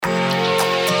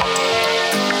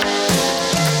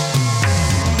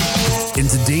In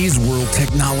today's world,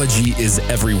 technology is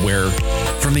everywhere.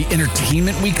 From the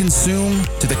entertainment we consume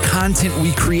to the content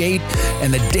we create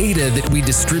and the data that we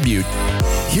distribute.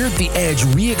 Here at The Edge,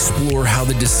 we explore how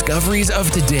the discoveries of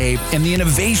today and the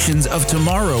innovations of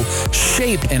tomorrow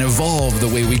shape and evolve the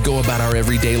way we go about our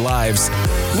everyday lives.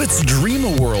 Let's dream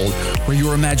a world where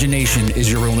your imagination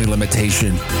is your only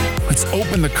limitation. Let's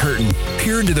open the curtain,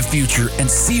 peer into the future, and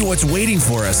see what's waiting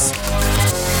for us.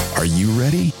 Are you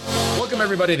ready? Welcome,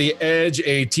 everybody, to The Edge,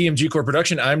 a TMG Core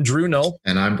production. I'm Drew Null.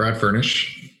 And I'm Brad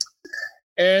Furnish.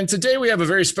 And today we have a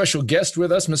very special guest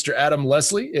with us. Mr. Adam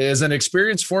Leslie is an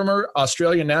experienced former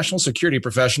Australian national security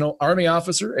professional, Army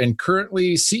officer, and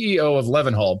currently CEO of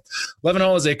Levenhall.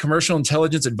 Levenhall is a commercial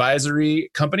intelligence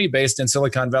advisory company based in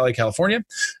Silicon Valley, California.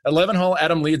 At Levenhall,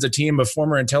 Adam leads a team of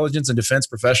former intelligence and defense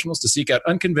professionals to seek out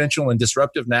unconventional and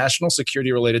disruptive national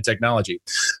security-related technology.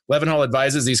 Levenhall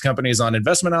advises these companies on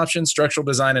investment options, structural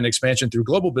design, and expansion through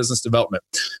global business development.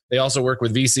 They also work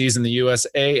with VCs in the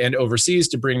USA and overseas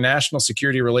to bring national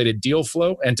security-related deal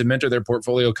flow and to mentor their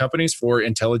portfolio companies for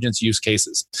intelligence use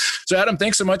cases. So, Adam,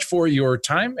 thanks so much for your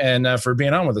time and for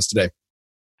being on with us today.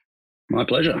 My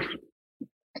pleasure.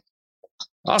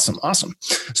 Awesome.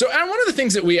 So, Adam, one of the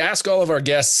things that we ask all of our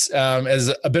guests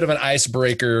as a bit of an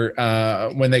icebreaker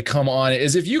when they come on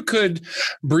is if you could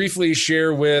briefly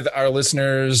share with our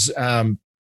listeners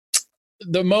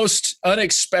the most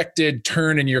unexpected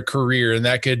turn in your career, and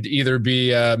that could either be,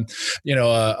 a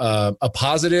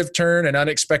positive turn, an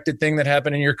unexpected thing that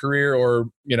happened in your career,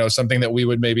 or something that we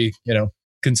would maybe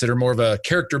consider more of a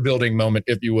character building moment,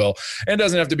 if you will. And it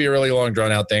doesn't have to be a really long,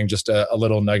 drawn out thing. Just a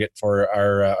little nugget for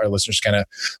our listeners to kind of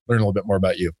learn a little bit more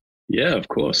about you. Yeah, of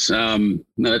course. No,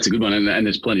 that's a good one, and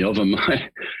there's plenty of them.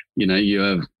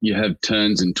 You have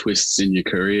turns and twists in your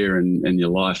career and your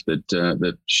life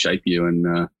that shape you,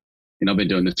 and I've been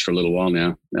doing this for a little while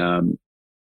now.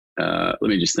 Let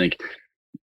me just think.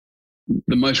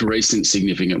 The most recent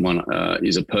significant one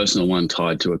is a personal one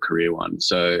tied to a career one.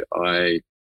 So I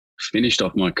finished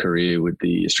off my career with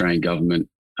the Australian government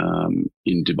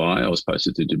in Dubai. I was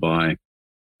posted to Dubai,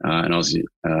 and I was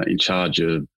in charge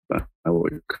of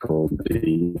what we call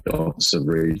the Office of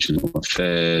Regional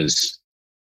Affairs,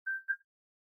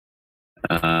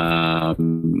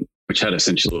 which had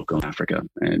essentially look on Africa,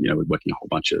 and we're working a whole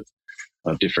bunch of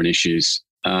different issues.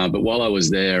 But while I was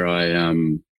there, I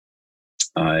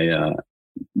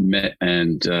met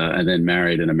and then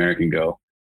married an American girl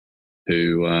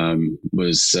who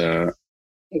was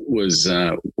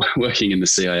working in the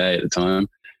CIA at the time,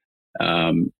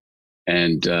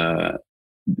 and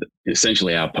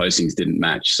essentially our postings didn't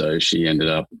match. So she ended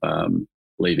up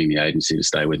leaving the agency to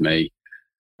stay with me.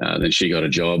 Then she got a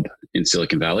job in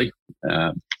Silicon Valley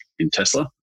in Tesla,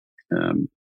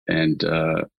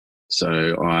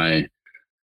 so I,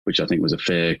 which I think was a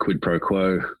fair quid pro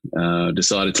quo,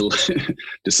 decided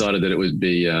that it would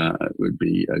be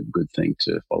a good thing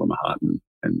to follow my heart,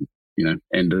 and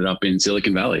ended up in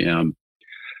Silicon Valley, and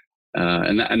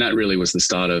that really was the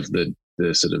start of the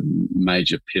sort of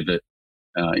major pivot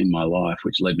in my life,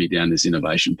 which led me down this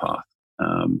innovation path.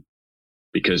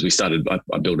 Because I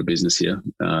built a business here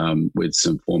with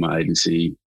some former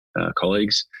agency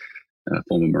colleagues,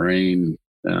 former Marine.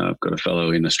 I've got a fellow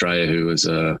in Australia who was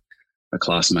a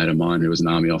classmate of mine who was an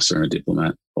Army officer and a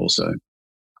diplomat also.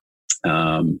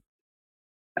 And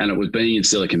it was being in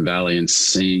Silicon Valley and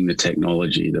seeing the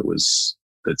technology that's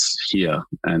here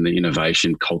and the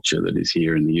innovation culture that is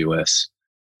here in the US,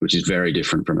 which is very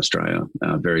different from Australia,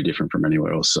 very different from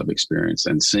anywhere else I've experienced.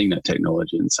 And seeing that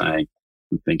technology and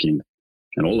thinking,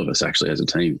 and all of us actually as a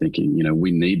team thinking, we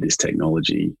need this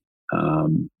technology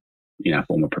in our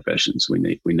former professions. We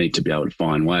need to be able to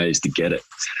find ways to get it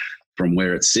from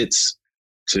where it sits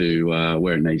to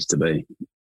where it needs to be.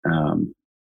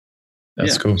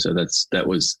 That's cool. So that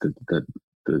was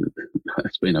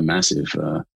it's been a massive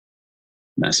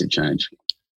change,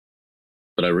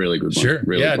 but a really good one. Sure.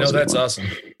 Really that's one. Awesome.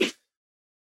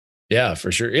 Yeah,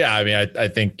 for sure. Yeah, I mean, I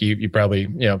think you probably,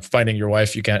 finding your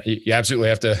wife, you absolutely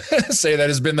have to say that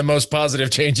has been the most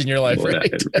positive change in your life, well,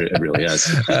 right? It really has.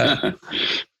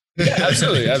 Yeah,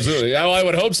 absolutely. Oh, I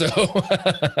would hope so.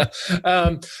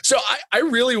 So I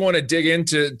really want to dig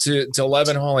into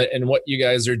Levenhall and what you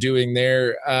guys are doing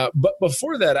there. But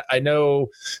before that, I know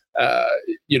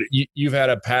you've had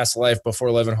a past life before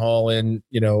Levenhall in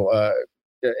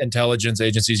intelligence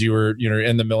agencies. You were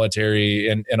in the military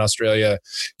in Australia.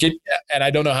 And I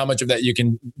don't know how much of that you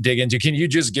can dig into. Can you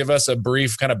just give us a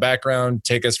brief kind of background,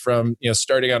 take us from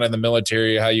starting out in the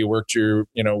military, how you worked your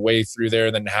way through there,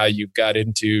 and then how you got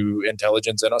into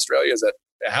intelligence in Australia? Is that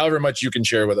however much you can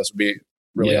share with us would be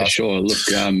really awesome. Sure. Look,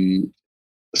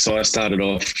 So I started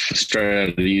off straight out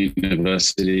of the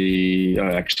university.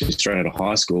 I actually straight out of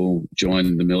high school,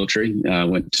 joined the military,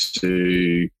 went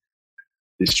to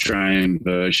the Australian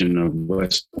version of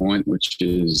West Point, which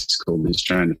is called the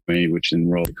Australian Army, which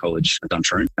enrolled at college at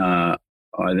Duntroon.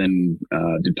 I then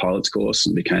did pilot's course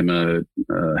and became a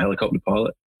helicopter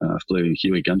pilot. Flew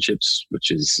Huey gunships, which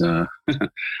is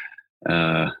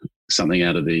something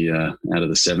out of the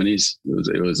 70s.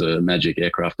 It was a magic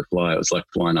aircraft to fly. It was like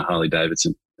flying a Harley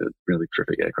Davidson, a really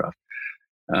terrific aircraft.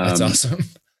 That's awesome.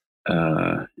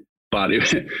 But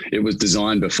it was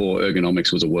designed before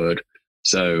ergonomics was a word.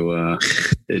 So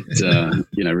it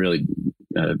really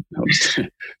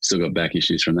still got back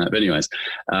issues from that. But anyways,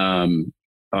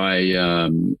 I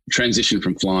transitioned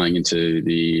from flying into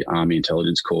the Army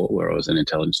Intelligence Corps, where I was an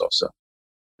intelligence officer.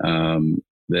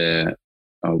 There,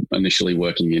 initially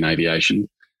working in aviation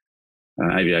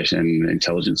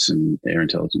intelligence and air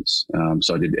intelligence.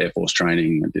 So I did Air Force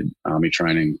training, I did Army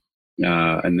training,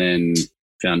 and then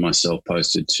found myself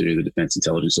posted to the Defence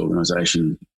Intelligence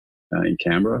Organisation in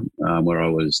Canberra, where I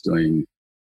was doing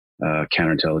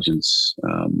counterintelligence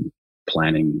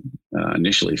planning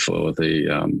initially for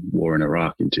the war in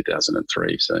Iraq in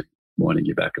 2003. So winding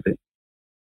you back a bit.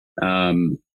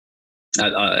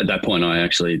 At that point, I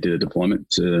actually did a deployment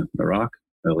to Iraq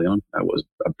early on. That was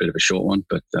a bit of a short one,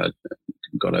 but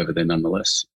got over there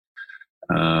nonetheless.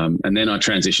 And then I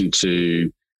transitioned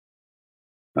to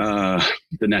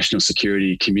the national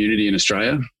security community in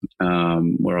Australia,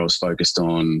 where I was focused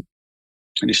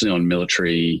initially on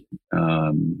military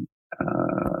and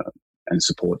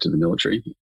support to the military.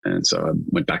 And so I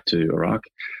went back to Iraq,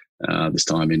 this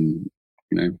time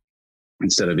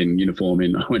instead of in uniform,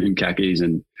 I went in khakis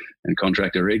and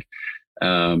contractor rig.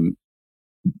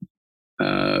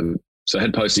 So I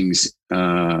had postings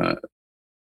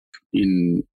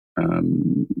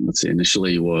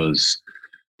initially was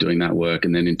doing that work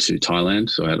and then into Thailand.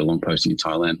 So I had a long posting in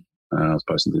Thailand. I was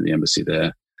posting to the embassy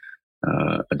there.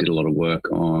 I did a lot of work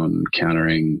on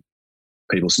countering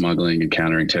people smuggling and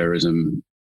countering terrorism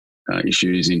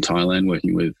issues in Thailand,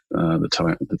 working with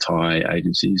the Thai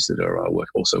agencies that are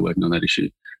also working on that issue.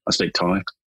 I speak Thai.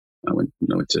 I went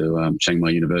to Chiang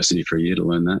Mai University for a year to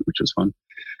learn that, which was fun.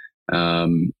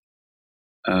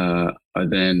 I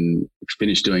then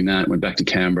finished doing that, went back to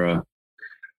Canberra,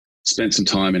 spent some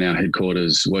time in our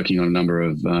headquarters working on a number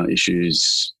of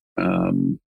issues,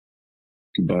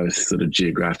 both sort of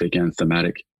geographic and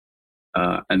thematic,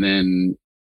 and then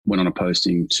went on a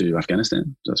posting to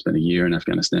Afghanistan. So I spent a year in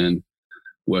Afghanistan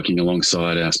working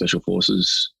alongside our special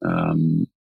forces and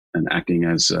acting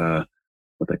as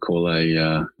what they call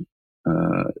a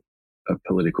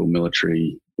political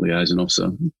military liaison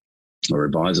officer or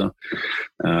advisor.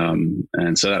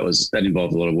 And so that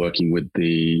involved a lot of working with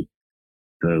the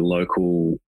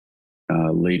local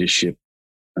leadership,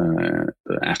 the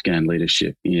Afghan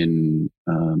leadership in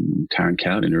Tarin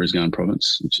Kowt in Uruzgan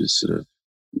province, which is sort of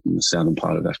in the southern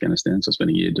part of Afghanistan. So I spent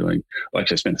a year I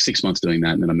spent 6 months doing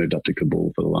that, and then I moved up to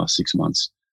Kabul for the last 6 months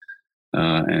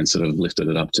and sort of lifted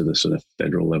it up to the sort of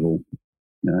federal level,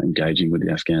 engaging with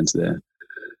the Afghans there.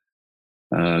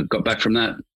 Got back from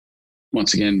that,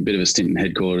 once again, a bit of a stint in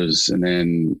headquarters, and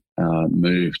then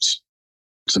moved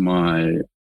to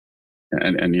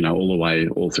all the way,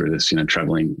 all through this,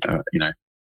 traveling,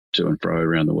 to and fro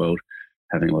around the world,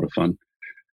 having a lot of fun.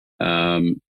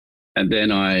 And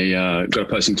then I got a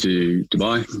posting to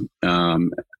Dubai,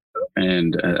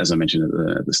 and as I mentioned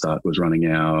at the start, was running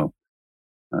our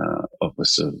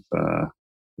Office of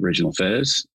Regional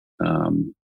Affairs.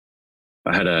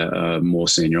 I had a more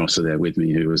senior officer there with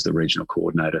me who was the regional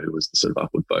coordinator, who was the sort of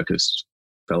upward focused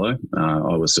fellow.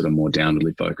 I was sort of more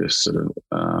downwardly focused, sort of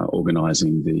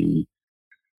organising the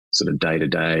sort of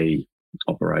day-to-day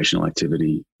operational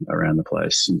activity around the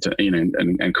place, and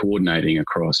coordinating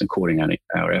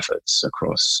our efforts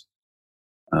across,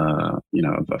 a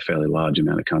fairly large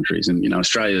amount of countries. And,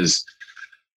 Australia is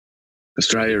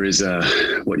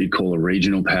what you'd call a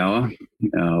regional power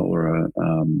or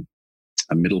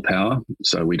a middle power.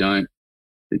 So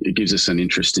it gives us an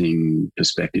interesting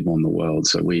perspective on the world.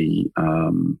 So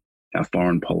our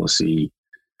foreign policy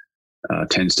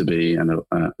tends to be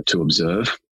to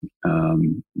observe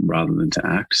rather than to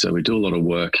act. So we do a lot of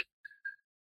work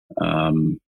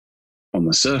on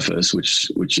the surface,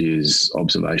 which is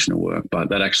observational work, but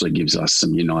that actually gives us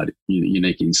some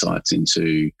unique insights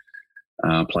into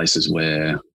places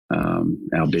where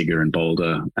our bigger and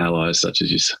bolder allies, such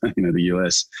as the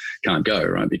US, can't go,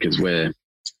 right? Because we're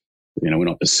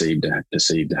not perceived to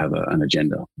have an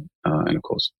agenda, and of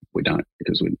course we don't,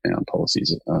 because our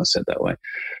policies are set that way.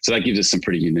 So that gives us some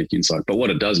pretty unique insight. But what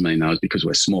it does mean, though, is because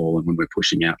we're small and when we're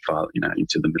pushing out far,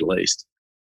 into the Middle East,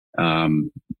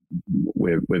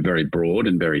 we're very broad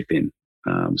and very thin.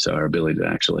 So our ability to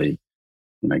actually,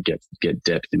 get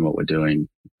depth in what we're doing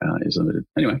is limited.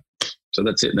 Anyway, so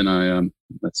that's it. Then I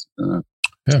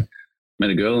met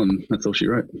a girl, and that's all she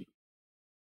wrote.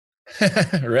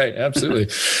 Right, absolutely.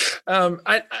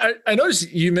 I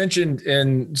noticed you mentioned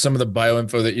in some of the bio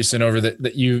info that you sent over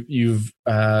that you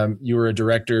were a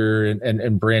director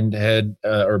and brand head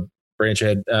or branch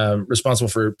head responsible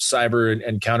for cyber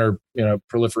and counter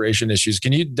proliferation issues.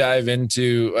 Can you dive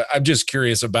into? I'm just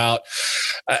curious about.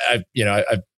 I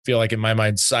feel like in my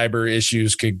mind, cyber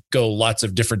issues could go lots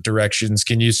of different directions.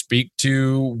 Can you speak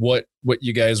to what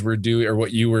you guys were doing or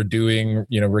what you were doing,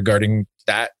 regarding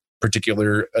that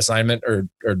particular assignment or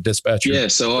dispatch? Yeah,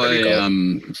 so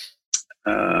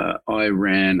I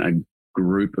ran a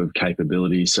group of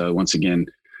capabilities. So once again,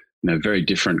 very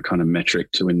different kind of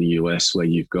metric to in the US, where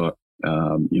you've got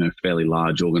fairly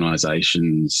large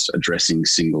organizations addressing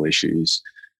single issues.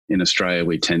 In Australia,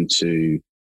 we tend to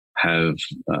have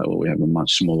we have a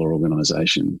much smaller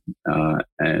organization,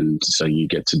 and so you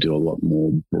get to do a lot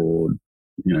more broad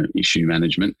issue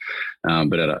management,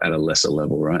 but at a lesser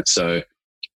level, right? So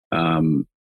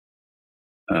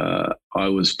I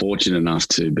was fortunate enough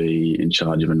to be in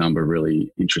charge of a number of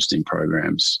really interesting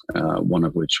programs, one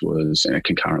of which was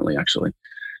concurrently, actually,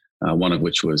 one of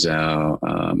which was our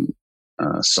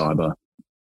cyber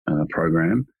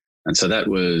program. And so that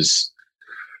was,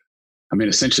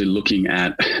 essentially looking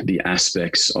at the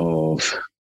aspects of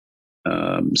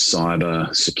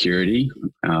cyber security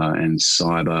and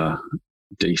cyber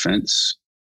defense,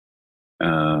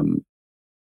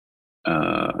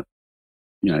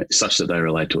 such that they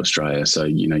relate to Australia. So,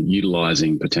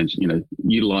 utilizing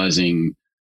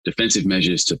defensive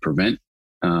measures to prevent,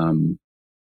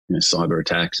 cyber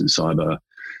attacks and cyber,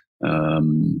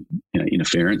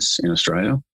 interference in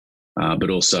Australia, but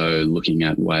also looking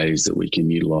at ways that we can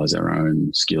utilize our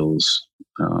own skills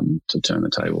to turn the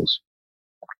tables.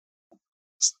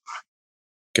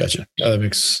 Gotcha. That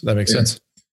makes sense.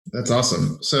 That's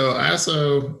awesome. So I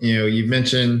also, you've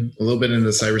mentioned a little bit in the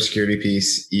cybersecurity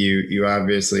piece. You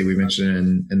obviously, we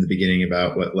mentioned in the beginning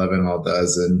about what Levenhall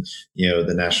does and,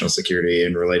 the national security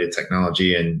and related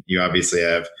technology. And you obviously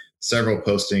have several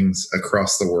postings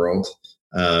across the world.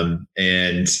 I'm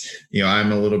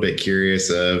a little bit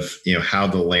curious of, how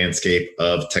the landscape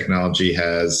of technology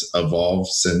has evolved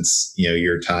since,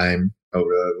 your time over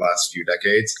the last few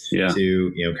decades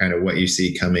to, kind of what you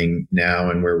see coming now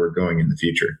and where we're going in the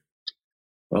future.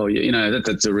 Well,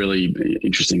 that's a really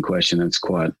interesting question. It's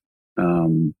quite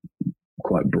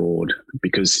broad,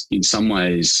 because in some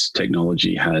ways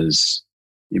technology has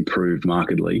improved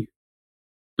markedly,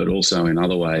 but also in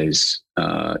other ways,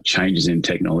 changes in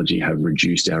technology have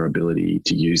reduced our ability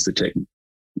to use the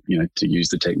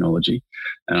technology.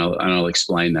 And I'll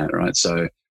explain that, right? So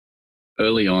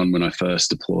early on, when I first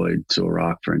deployed to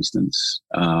Iraq, for instance,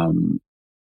 I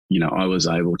was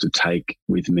able to take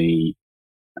with me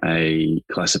a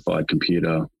classified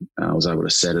computer. I was able to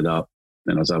set it up,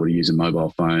 and I was able to use a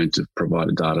mobile phone to provide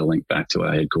a data link back to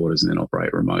our headquarters and then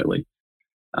operate remotely.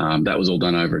 That was all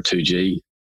done over a 2G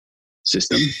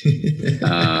system,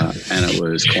 and it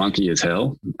was clunky as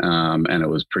hell, and it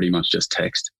was pretty much just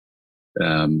text,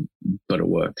 but it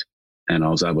worked. And I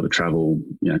was able to travel,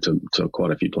 to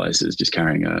quite a few places just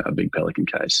carrying a big Pelican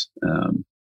case.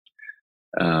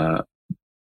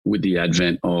 With the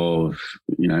advent of,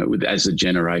 as the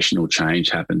generational change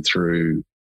happened through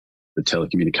the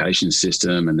telecommunications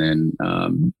system, and then,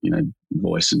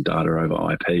 voice and data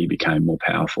over IP became more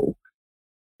powerful,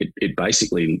 it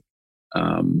basically,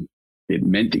 it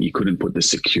meant that you couldn't put the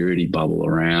security bubble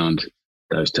around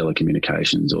those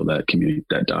telecommunications or that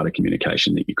data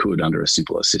communication that you could under a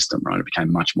simpler system, right? It became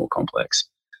much more complex.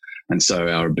 And so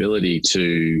our ability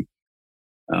to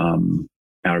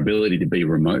be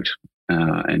remote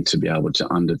and to be able to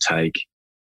undertake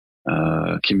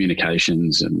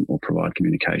communications or provide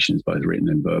communications, both written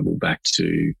and verbal, back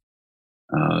to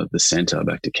the center,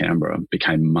 back to Canberra,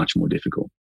 became much more difficult.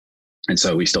 And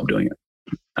so we stopped doing it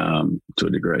to a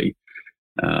degree.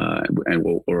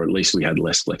 Or at least we had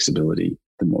less flexibility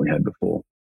than what we had before.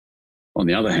 On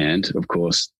the other hand, of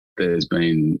course, there's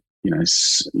been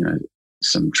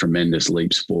some tremendous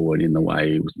leaps forward in the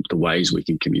ways we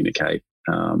can communicate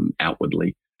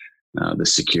outwardly, the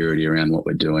security around what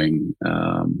we're doing,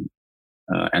 and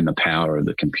the power of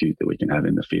the compute that we can have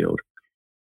in the field.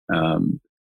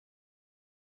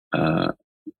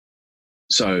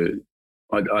 So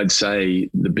I'd say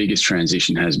the biggest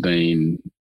transition has been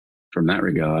from that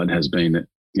regard has been that,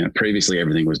 previously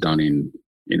everything was done in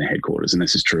a headquarters, and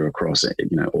this is true across,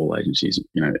 all agencies,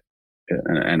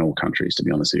 and all countries, to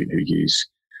be honest, who use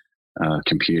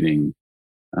computing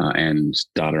and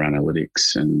data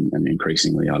analytics and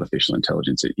increasingly artificial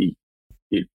intelligence. It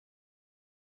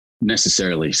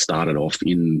necessarily started off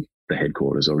in the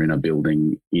headquarters or in a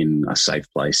building in a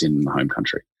safe place in the home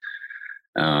country.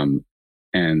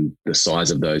 And the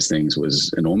size of those things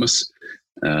was enormous.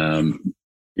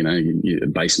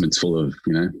 Basements full of,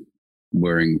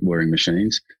 whirring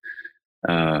machines.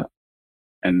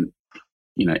 And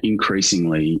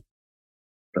increasingly,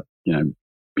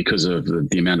 because of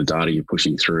the amount of data you're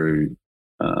pushing through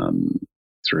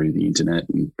the internet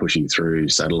and pushing through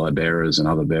satellite bearers and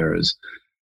other bearers,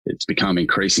 it's become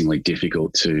increasingly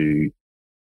difficult to,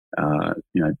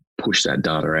 push that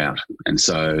data out. And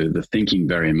so the thinking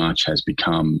very much has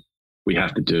become, we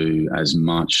have to do as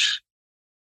much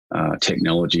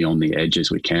technology on the edge as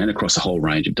we can across a whole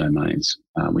range of domains.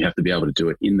 We have to be able to do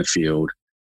it in the field,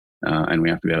 and we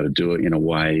have to be able to do it in a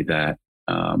way that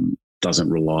doesn't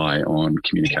rely on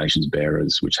communications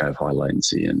bearers, which have high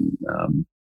latency and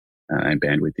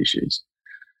bandwidth issues.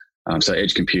 So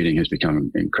edge computing has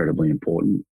become incredibly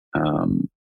important,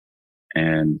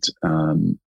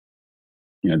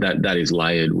 that is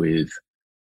layered with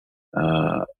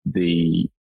the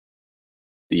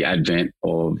advent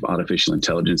of artificial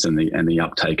intelligence and the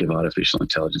uptake of artificial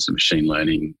intelligence and machine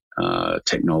learning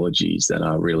technologies that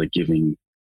are really giving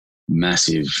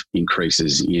massive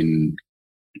increases in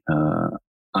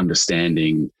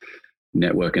understanding,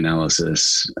 network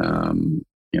analysis,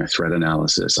 threat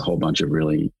analysis, a whole bunch of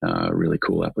really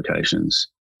cool applications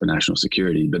for national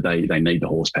security. But they need the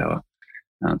horsepower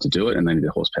to do it, and they need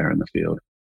the horsepower in the field.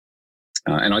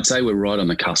 And I'd say we're right on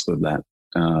the cusp of that,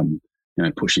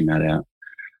 pushing that out.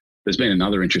 There's been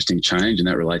another interesting change, and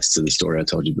that relates to the story I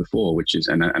told you before, which is,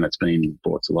 and it's been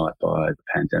brought to light by the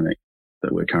pandemic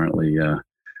that we're currently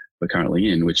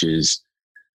in, which is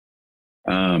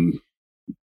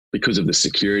because of the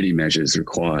security measures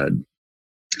required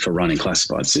for running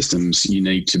classified systems, you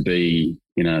need to be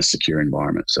in a secure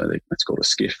environment. So that's called a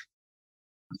SCIF,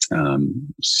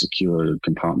 secure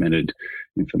compartmented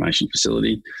information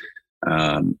facility,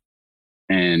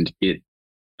 and it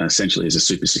essentially is a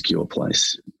super secure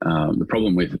place. The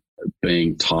problem with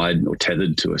being tied or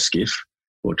tethered to a SCIF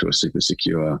or to a super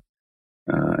secure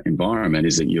environment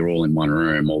is that you're all in one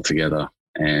room all together,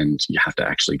 and you have to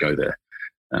actually go there.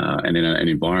 And in an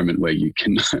environment where you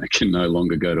can no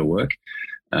longer go to work,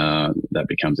 that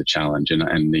becomes a challenge.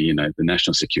 And the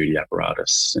national security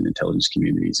apparatus and intelligence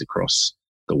communities across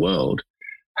the world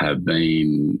have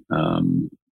been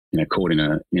caught in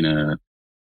a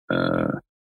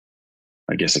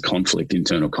I guess a conflict,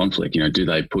 internal conflict. Do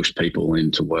they push people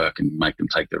into work and make them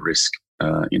take the risk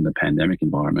in the pandemic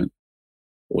environment,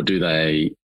 or do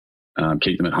they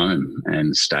keep them at home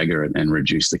and stagger it and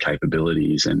reduce the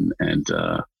capabilities and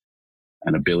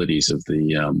abilities of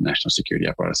the national security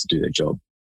apparatus to do their job?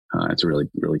 It's a really,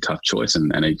 really tough choice,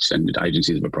 and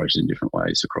agencies have approached it in different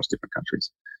ways across different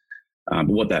countries. But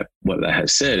what that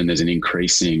has said, and there's an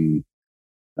increasing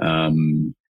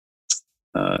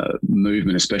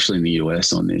movement, especially in the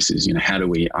US, on this, is how do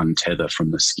we untether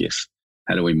from the SCIF?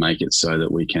 How do we make it so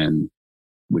that we can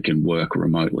work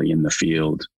remotely in the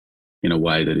field in a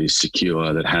way that is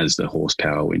secure, that has the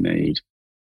horsepower we need,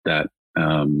 that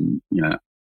that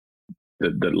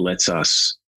lets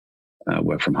us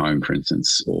work from home, for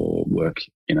instance, or work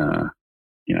in a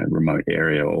remote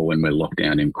area, or when we're locked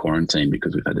down in quarantine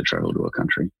because we've had to travel to a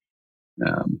country,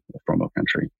 from a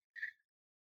country.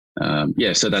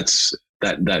 So that's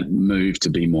that move to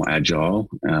be more agile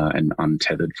and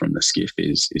untethered from the SCIF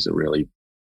is a really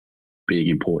big,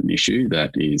 important issue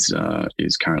that is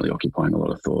currently occupying a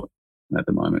lot of thought at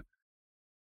the moment.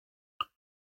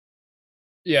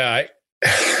 Yeah,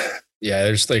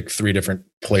 there's like three different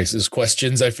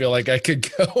questions I feel like I could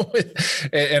go with,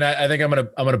 and I think I'm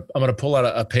gonna pull out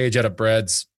a page out of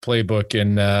Brad's playbook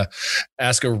and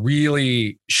ask a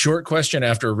really short question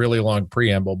after a really long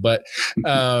preamble. But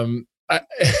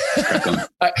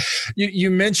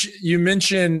you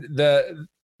mentioned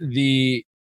the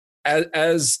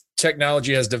as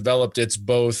technology has developed, it's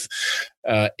both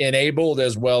enabled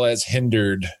as well as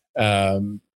hindered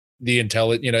the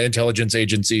intelligence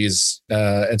agencies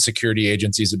and security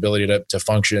agencies' ability to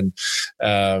function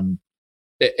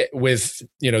with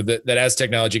that as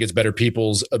technology gets better,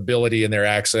 people's ability and their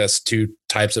access to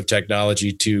types of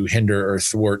technology to hinder or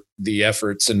thwart the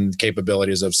efforts and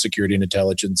capabilities of security and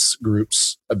intelligence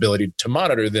groups' ability to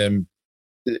monitor them.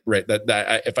 Right. That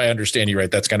if I understand you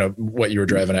right, that's kind of what you were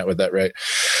driving at with that, right?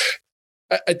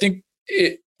 I think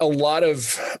a lot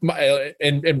of my,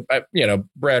 and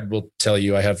Brad will tell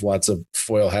you, I have lots of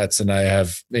foil hats and I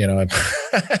have, I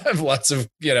have lots of,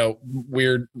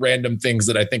 weird random things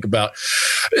that I think about.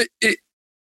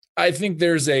 I think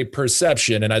there's a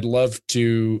perception, and I'd love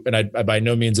to, and I by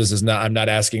no means I'm not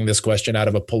asking this question out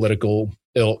of a political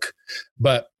ilk,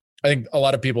 but I think a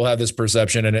lot of people have this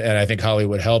perception, and I think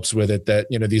Hollywood helps with it, that,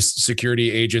 these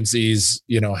security agencies,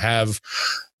 have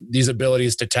these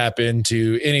abilities to tap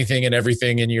into anything and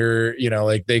everything in your,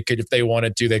 like they could, if they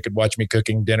wanted to, they could watch me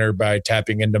cooking dinner by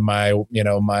tapping into my,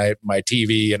 my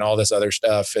TV and all this other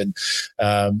stuff. And,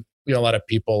 a lot of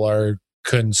people are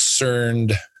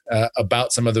concerned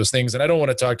about some of those things. And I don't want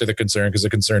to talk to the concern, because the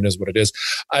concern is what it is.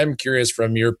 I'm curious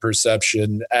from your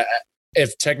perception,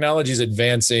 if technology is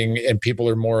advancing and people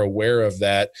are more aware of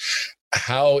that,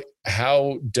 how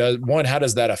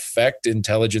does that affect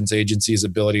intelligence agencies'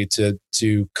 ability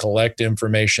to collect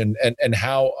information, and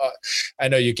how, I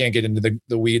know you can't get into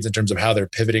the weeds in terms of how they're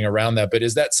pivoting around that, but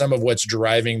is that some of what's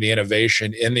driving the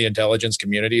innovation in the intelligence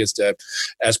community,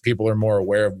 as people are more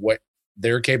aware of what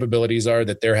their capabilities are,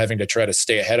 that they're having to try to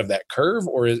stay ahead of that curve,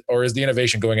 or is the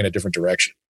innovation going in a different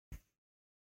direction?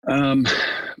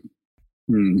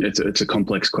 It's a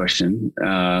complex question.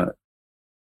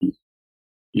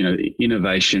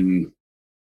 Innovation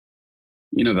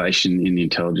in the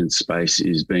intelligence space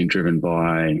is being driven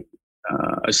by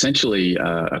essentially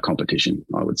a competition,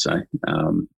 I would say,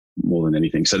 more than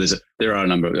anything. So there are a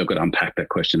number. I've got to unpack that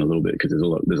question a little bit, because there's a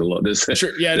lot.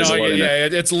 Sure. Yeah.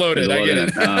 It's loaded. I get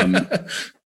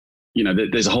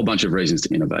it. There's a whole bunch of reasons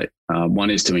to innovate. One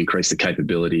is to increase the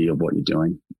capability of what you're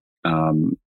doing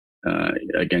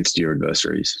against your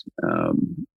adversaries.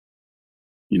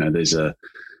 There's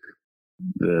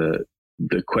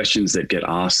the questions that get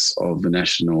asked of the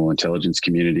national intelligence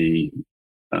community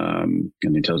and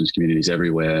the intelligence communities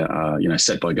everywhere are,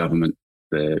 set by government.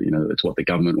 It's what the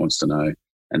government wants to know,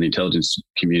 and the intelligence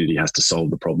community has to solve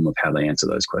the problem of how they answer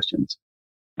those questions.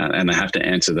 And they have to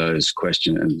answer those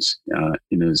questions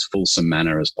in as fulsome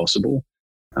manner as possible,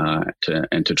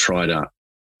 to try to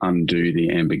undo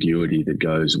the ambiguity that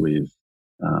goes with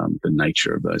the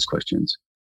nature of those questions.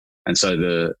 And so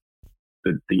the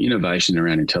innovation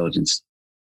around intelligence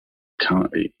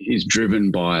is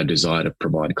driven by a desire to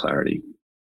provide clarity.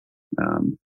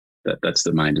 That's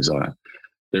the main desire.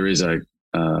 There is a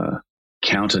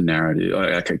counter narrative,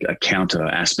 a counter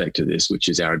aspect to this, which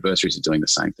is our adversaries are doing the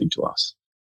same thing to us.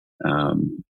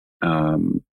 And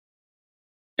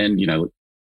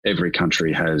every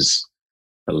country has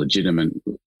a legitimate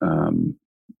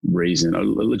reason, a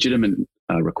legitimate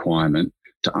requirement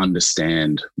to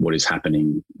understand what is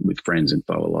happening with friends and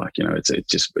foe alike. It's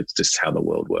just how the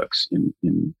world works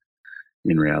in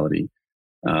reality.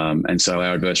 And so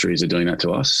our adversaries are doing that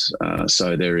to us.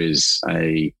 So there is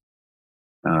a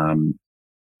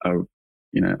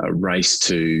race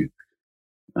to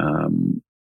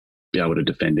be able to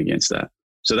defend against that.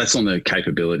 So that's on the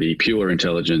capability. Pure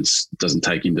intelligence doesn't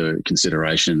take into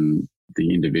consideration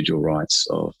the individual rights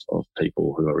of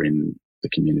people who are in the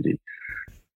community.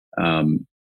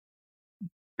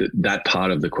 That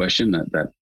part of the question,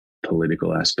 that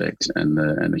political aspect and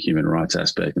the human rights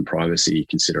aspect and privacy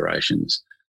considerations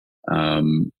are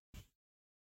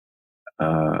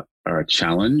a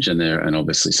challenge, and they're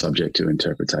obviously subject to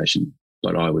interpretation.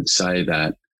 But I would say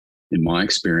that in my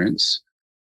experience,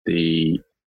 I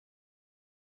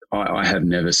have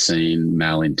never seen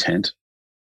malintent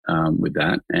with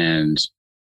that, and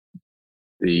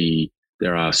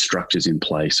there are structures in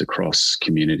place across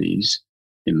communities,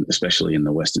 especially in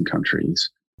the Western countries,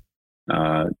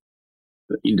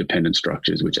 independent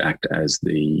structures which act as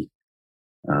the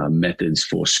methods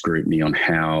for scrutiny on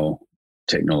how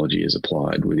technology is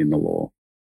applied within the law.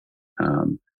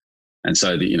 And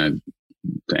so, to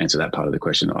answer that part of the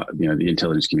question, the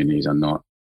intelligence communities are not,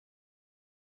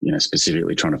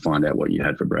 specifically trying to find out what you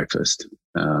had for breakfast.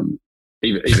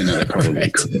 Even though they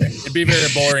probably could. It'd be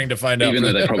very boring to find out. Even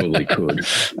though they probably could.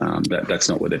 That's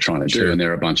not what they're trying to do. And there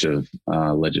are a bunch of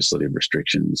legislative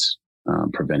restrictions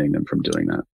preventing them from doing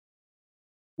that,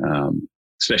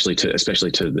 especially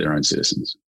to their own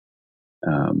citizens,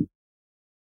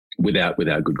 without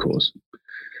good cause.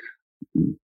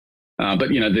 But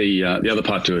the other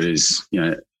part to it is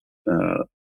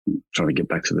trying to get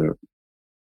back to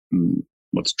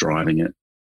what's driving it.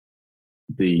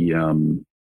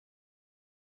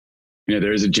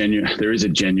 There is a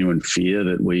genuine fear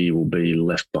that we will be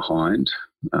left behind,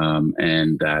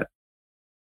 and that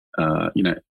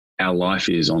our life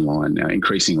is online now.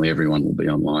 Increasingly, everyone will be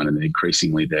online, and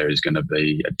increasingly there is going to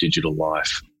be a digital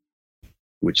life,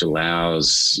 which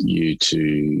allows you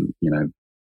to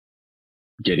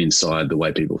get inside the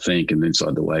way people think and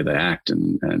inside the way they act,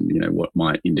 and what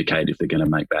might indicate if they're going to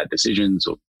make bad decisions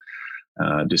or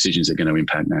decisions that are going to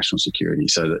impact national security.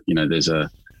 So that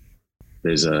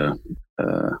there's a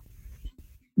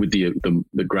with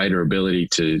the greater ability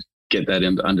to get that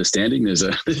understanding, there's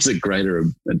a greater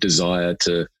desire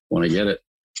to want to get it,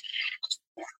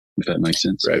 if that makes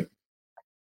sense. Right.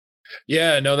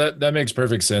 Yeah, no, that makes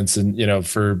perfect sense. And,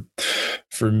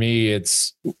 for me,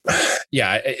 it's,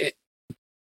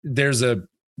 there's from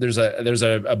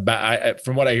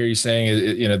what I hear you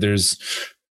saying,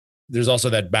 there's also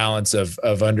that balance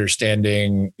of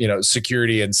understanding,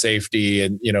 security and safety,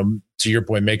 and, to your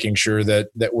point, making sure that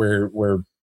we're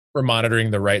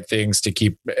monitoring the right things to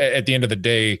keep, at the end of the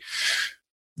day,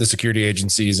 the security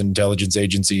agencies and intelligence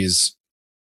agencies,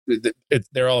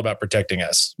 they're all about protecting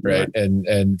us, right?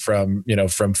 And from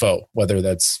foe, whether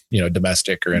that's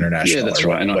domestic or international. Yeah, that's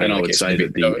right. And I would say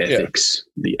that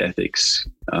the ethics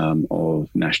of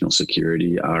national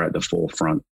security are at the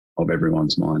forefront of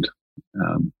everyone's mind.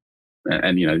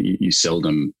 And you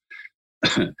seldom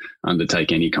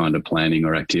undertake any kind of planning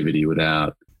or activity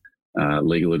without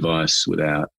legal advice,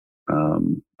 without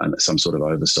some sort of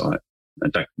oversight.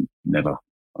 In fact, never.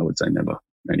 I would say never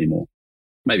anymore.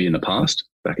 Maybe in the past,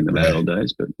 back in the bad old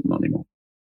days, but not anymore.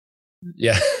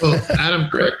 Yeah. Well, Adam,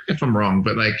 correct if I'm wrong,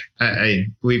 but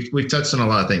we've touched on a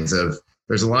lot of things.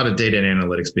 There's a lot of data and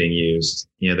analytics being used.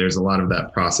 There's a lot of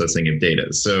that processing of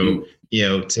data. So,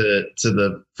 to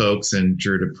the folks, and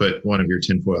Drew, to put one of your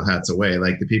tinfoil hats away,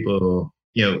 like the people,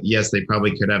 yes, they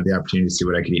probably could have the opportunity to see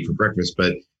what I could eat for breakfast,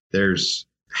 but there's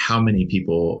how many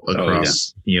people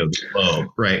across, the globe,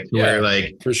 right? Yeah, where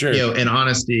for sure. In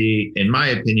honesty, in my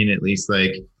opinion, at least,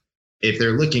 if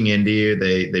they're looking into you,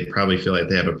 they probably feel like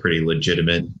they have a pretty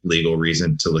legitimate legal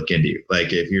reason to look into you.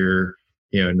 Like if you're,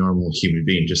 a normal human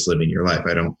being just living your life,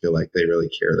 I don't feel like they really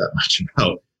care that much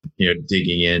about,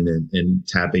 digging in and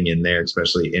tapping in there,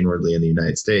 especially inwardly in the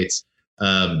United States.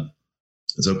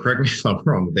 So correct me if I'm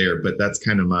wrong there, but that's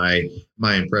kind of my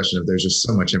impression of there's just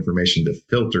so much information to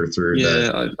filter through.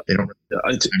 Yeah,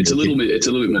 it's a little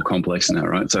bit more complex than that,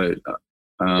 right? So,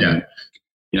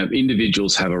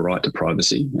 individuals have a right to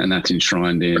privacy, and that's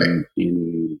enshrined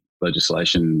in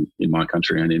legislation in my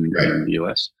country and in the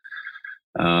US.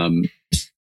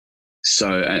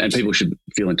 So, and people should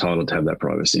feel entitled to have that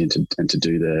privacy and to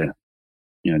do their,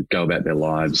 go about their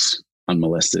lives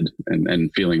unmolested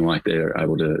and feeling like they're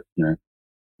able to,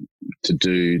 to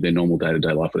do their normal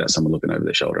day-to-day life without someone looking over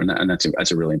their shoulder. And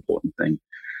that's a really important thing.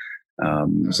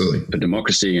 Absolutely. For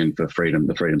democracy and for freedom,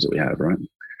 the freedoms that we have, right?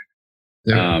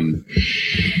 Yeah.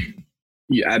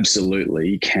 You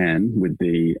absolutely can, with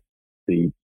the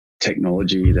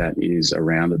technology that is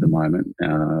around at the moment,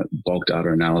 bulk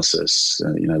data analysis,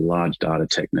 large data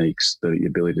techniques, the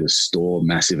ability to store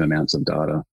massive amounts of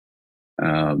data,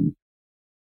 and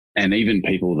even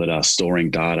people that are storing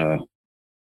data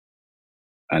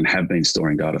and have been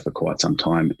storing data for quite some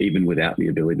time, even without the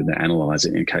ability to analyze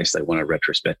it in case they want to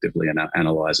retrospectively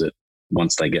analyze it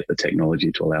once they get the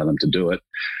technology to allow them to do it.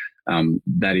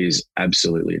 That is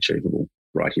absolutely achievable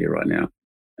right here, right now.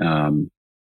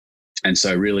 And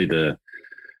so really the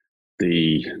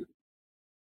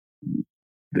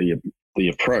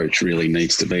approach really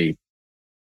needs to be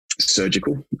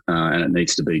surgical, and it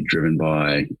needs to be driven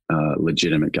by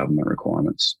legitimate government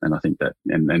requirements. And I think that,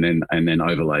 and then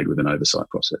overlaid with an oversight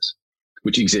process,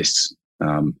 which exists.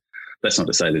 That's not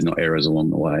to say there's not errors along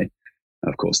the way.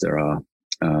 Of course there are,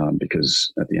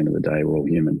 because at the end of the day, we're all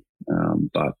human.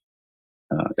 But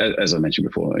as I mentioned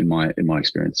before, in my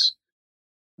experience,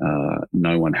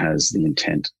 no one has the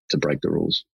intent to break the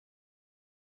rules.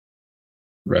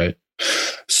 Right.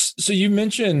 So you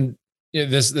mentioned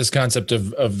this concept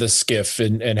of the SCIF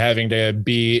and having to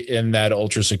be in that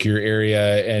ultra secure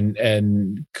area,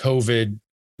 and COVID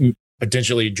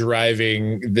potentially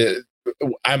driving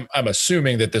I'm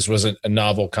assuming that this wasn't a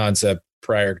novel concept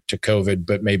prior to COVID,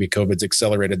 but maybe COVID's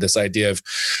accelerated this idea of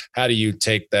how do you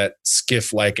take that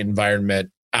SCIF-like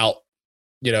environment out,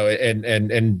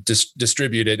 and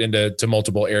distribute it into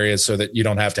multiple areas so that you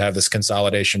don't have to have this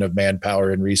consolidation of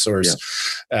manpower and resource.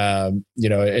 Yeah.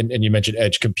 And you mentioned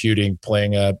edge computing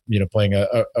playing a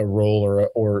role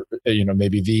or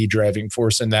maybe the driving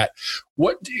force in that.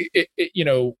 What,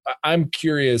 I'm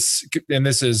curious, and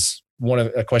this is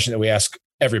a question that we ask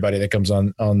everybody that comes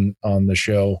on the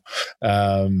show.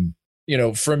 From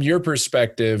your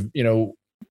perspective,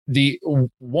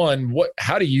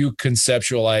 how do you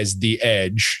conceptualize the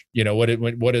edge?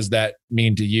 What does that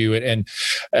mean to you? And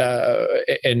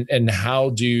how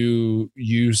do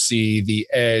you see the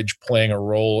edge playing a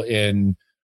role in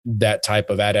that type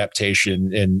of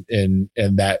adaptation in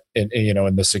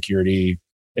the security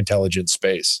intelligence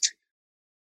space?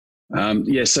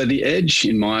 So the edge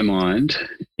in my mind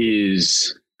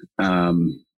is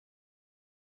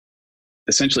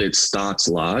essentially it starts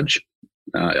large.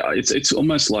 It's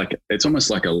almost like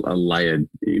a layered,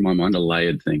 in my mind, a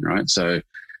layered thing, right? So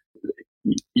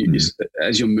you just,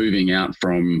 as you're moving out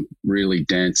from really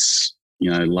dense,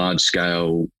 large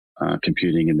scale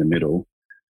computing in the middle,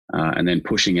 and then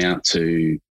pushing out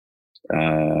to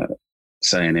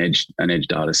say an edge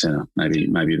data center.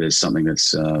 Maybe there's something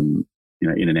that's in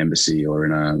an embassy or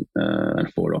in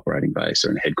a forward operating base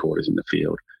or in headquarters in the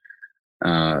field.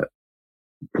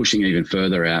 Pushing even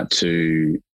further out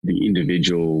to the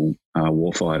individual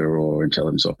warfighter or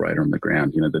intelligence operator on the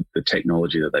ground, the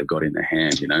technology that they've got in their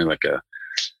hand, like a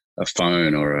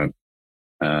phone or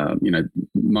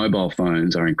mobile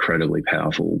phones are incredibly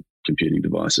powerful computing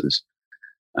devices.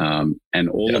 And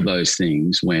all of those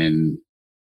things, when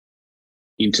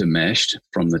intermeshed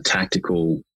from the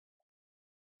tactical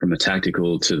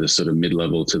to the sort of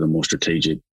mid-level to the more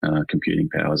strategic computing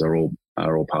powers, are all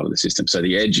part of the system. So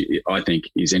the edge, I think,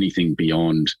 is anything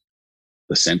beyond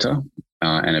the center,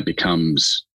 and it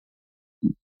becomes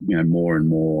more and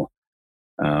more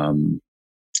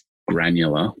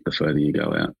granular the further you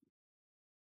go out,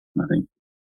 I think.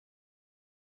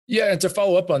 Yeah, and to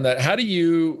follow up on that, how do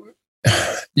you?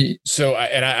 So,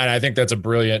 I think that's a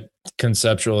brilliant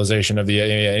conceptualization of the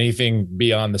anything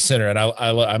beyond the center, and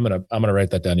I'm gonna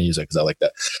write that down and use it because I like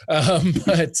that.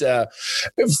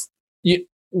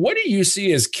 What do you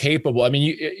see as capable? I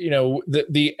mean,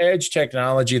 the edge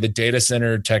technology, the data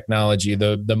center technology,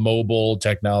 the mobile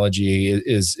technology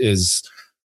is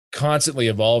constantly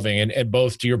evolving, and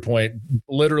both, to your point,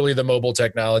 literally the mobile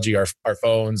technology, our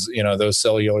phones, those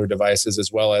cellular devices,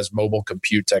 as well as mobile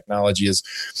compute technology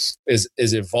is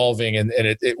evolving, and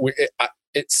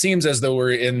it seems as though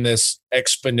we're in this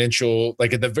exponential,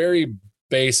 like at the very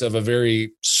base of a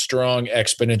very strong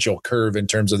exponential curve in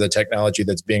terms of the technology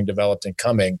that's being developed and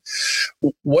coming.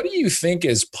 What do you think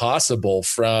is possible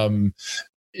from,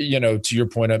 to your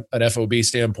point, an FOB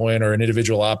standpoint or an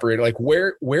individual operator? Like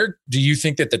where do you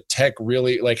think that the tech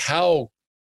really, like how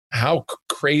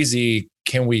crazy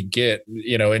can we get,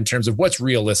 in terms of what's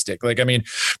realistic? Like, I mean,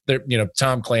 there,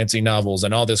 Tom Clancy novels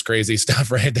and all this crazy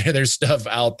stuff, right? There's stuff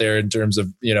out there in terms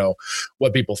of,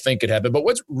 what people think could happen, but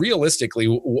what's realistically,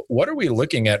 what are we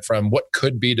looking at from what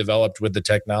could be developed with the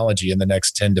technology in the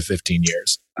next 10 to 15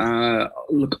 years?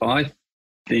 Look, I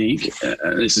think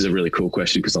this is a really cool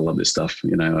question because I love this stuff.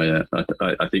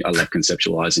 I think I love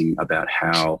conceptualizing about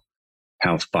how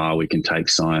far we can take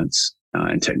science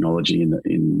and technology in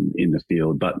the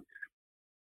field. But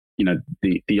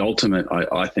the ultimate,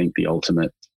 I think the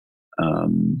ultimate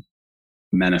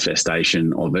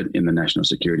manifestation of it in the national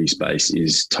security space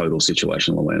is total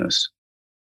situational awareness.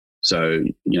 So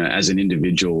as an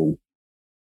individual,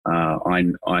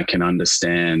 I can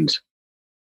understand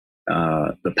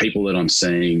the people that I'm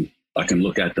seeing. I can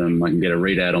look at them, I can get a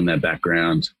readout on their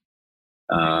background,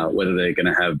 whether they're going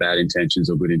to have bad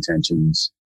intentions or good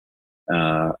intentions.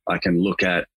 I can look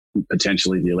at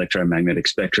potentially the electromagnetic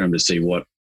spectrum to see what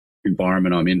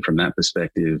environment I'm in from that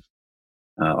perspective.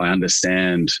 I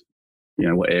understand,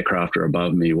 what aircraft are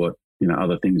above me, what,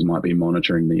 other things might be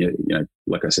monitoring me,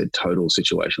 like I said, total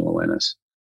situational awareness.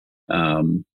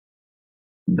 That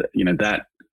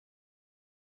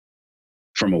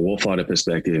from a warfighter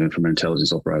perspective and from an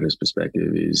intelligence operator's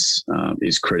perspective is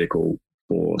critical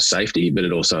for safety, but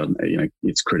it also,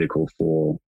 it's critical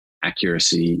for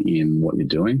accuracy in what you're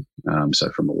doing. So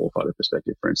from a warfighter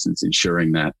perspective, for instance,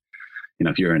 ensuring that,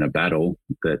 if you're in a battle,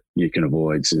 that you can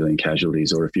avoid civilian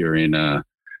casualties, or if you're in a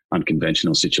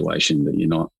unconventional situation, that you're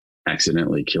not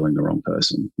accidentally killing the wrong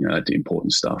person. That's the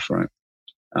important stuff, right?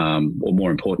 Or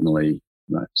more importantly,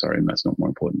 that's not more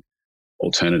important.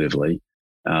 Alternatively,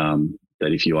 that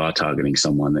if you are targeting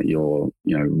someone, that you're,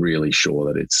 really sure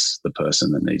that it's the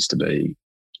person that needs to be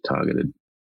targeted.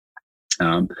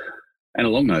 And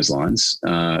along those lines,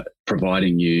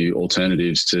 providing you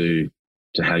alternatives to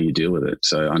how you deal with it.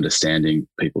 So understanding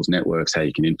people's networks, how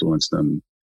you can influence them.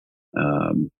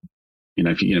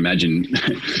 If you can imagine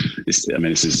this,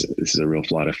 this is a real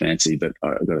flight of fancy, but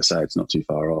I've got to say it's not too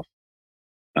far off.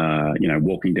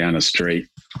 Walking down a street,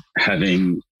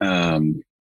 having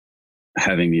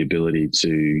the ability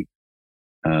to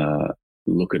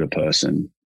look at a person,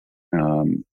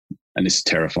 and this is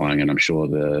terrifying. And I'm sure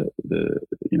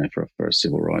for a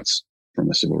civil rights. From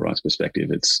a civil rights perspective,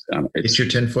 it's your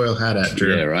tinfoil hat at,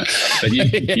 Drew. Yeah, right. But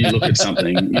you look at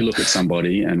something, you look at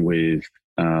somebody, and with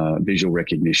visual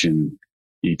recognition,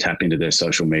 you tap into their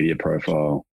social media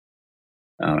profile,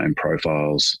 and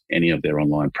profiles, any of their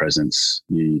online presence.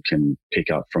 You can pick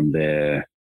up from their,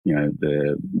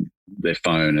 their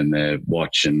phone and their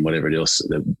watch and whatever else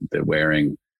they're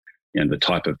wearing, the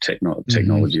type of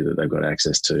technology that they've got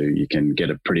access to. You can get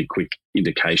a pretty quick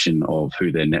indication of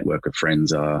who their network of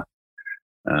friends are,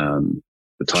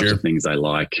 the types of things they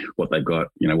like, what they've got,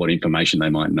 what information they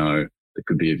might know that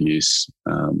could be of use,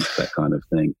 that kind of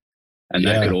thing. And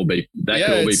that could all be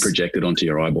projected onto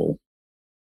your eyeball.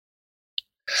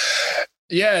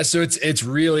 Yeah, so it's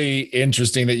really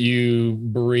interesting that you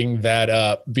bring that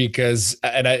up, because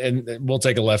and we'll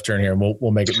take a left turn here and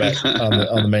we'll make it back on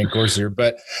the main course here.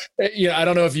 But I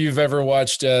don't know if you've ever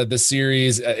watched the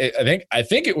series. I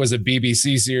think it was a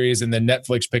BBC series, and then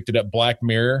Netflix picked it up, Black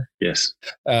Mirror. Yes.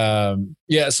 So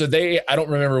I don't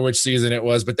remember which season it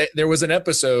was, but there was an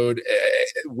episode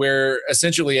where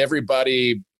essentially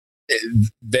everybody.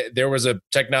 There was a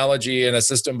technology and a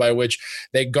system by which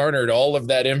they garnered all of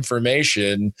that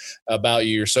information about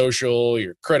you, your social,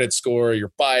 your credit score,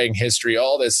 your buying history,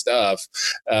 all this stuff.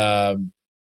 And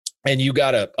you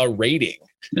got a rating.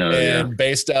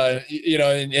 Based on,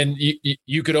 and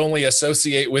you could only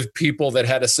associate with people that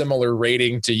had a similar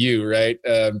rating to you. Right.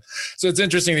 So it's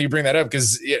interesting that you bring that up,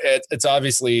 because it's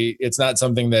obviously, it's not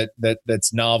something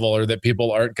that's novel or that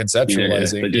people aren't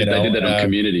conceptualizing. They did that on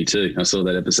Community too. I saw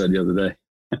that episode the other day.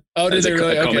 Oh, did they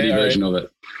really? A comedy version of it.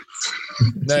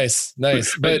 Nice.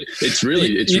 But it's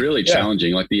really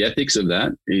challenging. Like, the ethics of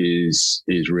that is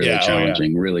really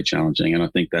challenging, really challenging. And I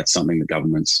think that's something the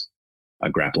governments are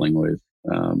grappling with.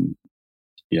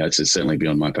 It's certainly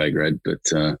beyond my pay grade, but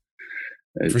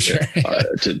for sure.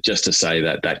 Just to say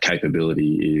that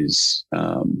capability is,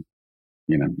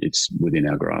 it's within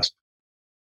our grasp.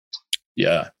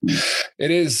 Yeah,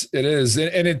 it is. And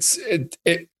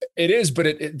it is,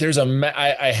 but there's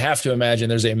I have to imagine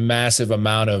there's a massive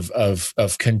amount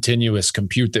of continuous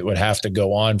compute that would have to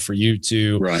go on for you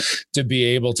to be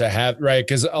able to have, right.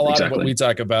 Cause a lot of what we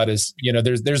talk about is,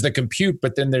 there's the compute,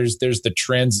 but then there's the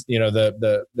trends,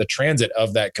 the transit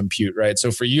of that compute. Right. So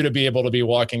for you to be able to be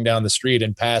walking down the street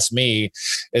and pass me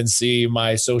and see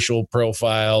my social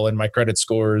profile and my credit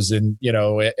scores and,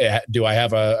 do I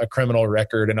have a criminal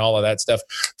record and all of that stuff,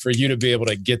 for you to be able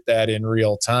to get that in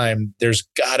real time, there's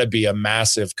got to be a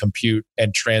massive compute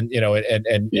and trend,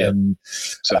 and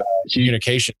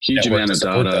communication, huge amount of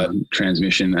data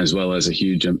transmission, as well as a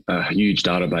huge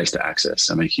database to access.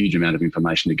 I mean, a huge amount of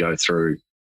information to go through,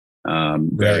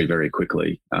 very, very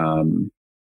quickly. And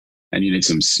you need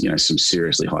some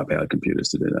seriously high powered computers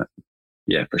to do that.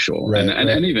 Yeah, for sure. Right,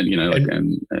 and even,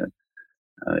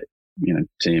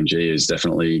 TMG is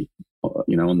definitely,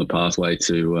 on the pathway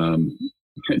to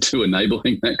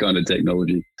enabling that kind of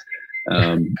technology.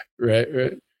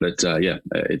 Right. But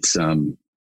it's and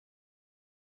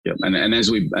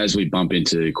as we bump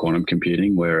into quantum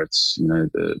computing, where it's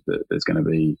there's going to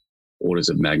be orders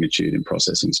of magnitude in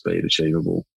processing speed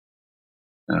achievable.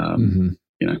 That'll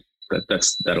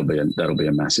be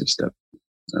a massive step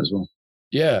as well.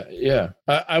 Yeah.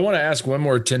 I want to ask one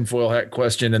more tinfoil hat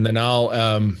question, and then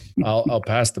I'll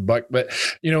pass the buck. But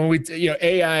when we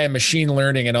AI and machine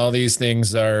learning and all these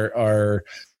things are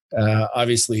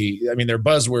obviously, I mean, they're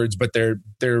buzzwords, but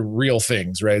they're real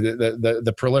things, right?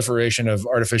 The proliferation of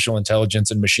artificial intelligence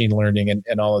and machine learning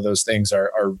and all of those things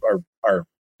are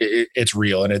it's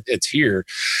real, and it's here.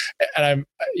 And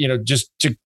I'm just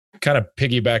to kind of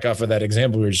piggyback off of that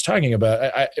example we were just talking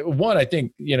about. I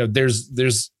think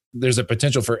there's a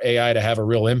potential for AI to have a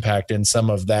real impact in some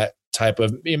of that type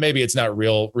of, maybe it's not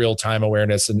real time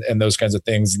awareness and those kinds of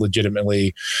things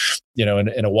legitimately,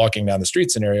 in a walking down the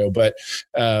street scenario. But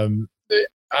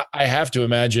I have to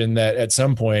imagine that at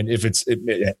some point, if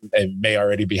it may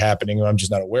already be happening, I'm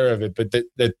just not aware of it, but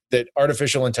that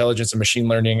artificial intelligence and machine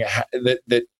learning,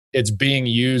 that it's being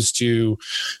used to,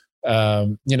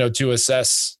 to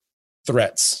assess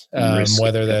threats,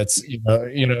 whether that's,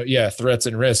 threats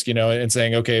and risk, and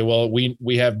saying, okay, well,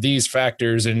 we have these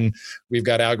factors and we've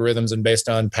got algorithms, and based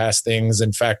on past things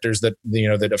and factors that,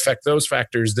 that affect those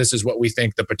factors, this is what we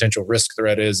think the potential risk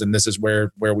threat is. And this is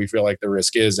where we feel like the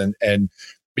risk is. And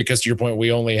because to your point,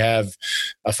 we only have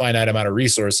a finite amount of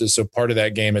resources. So part of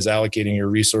that game is allocating your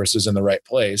resources in the right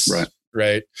place.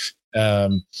 Right.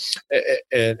 And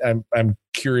I'm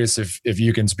curious if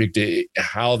you can speak to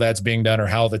how that's being done, or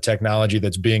how the technology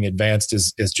that's being advanced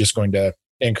is just going to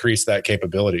increase that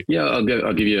capability. Yeah, I'll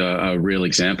give you a real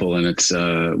example, and it's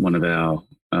one of our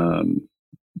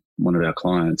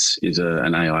clients is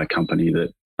an AI company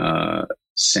that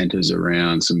centers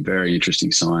around some very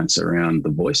interesting science around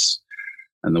the voice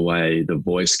and the way the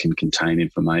voice can contain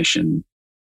information,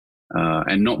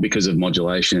 and not because of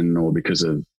modulation or because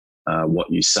of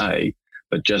what you say,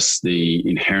 but just the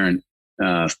inherent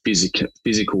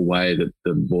physical way that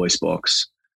the voice box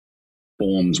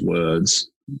forms words,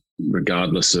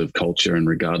 regardless of culture and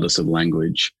regardless of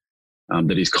language,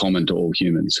 that is common to all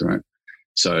humans, right?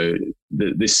 So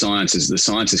the science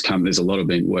has come. There's a lot of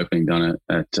work being done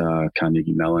at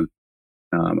Carnegie Mellon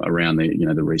around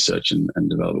the research and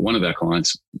development. One of our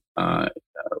clients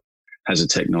has a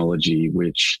technology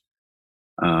which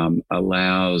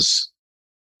allows,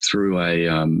 through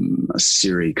a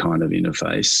Siri kind of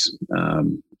interface,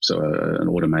 so an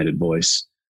automated voice,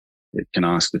 it can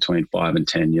ask between 5 and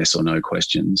 10 yes or no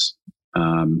questions,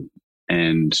 and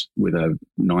with a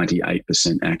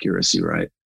 98% accuracy rate,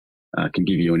 can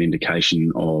give you an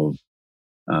indication of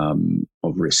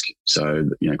risk. So,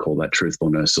 call that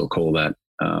truthfulness or call that,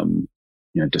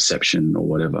 deception or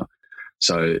whatever.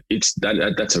 So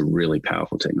that's a really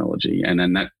powerful technology. And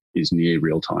then that is near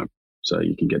real time. So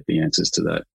you can get the answers to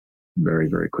that very,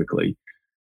 very quickly.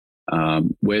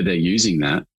 Where they're using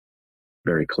that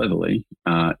very cleverly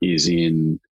is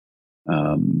in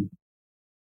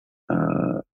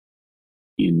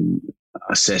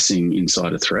assessing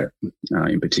inside a threat,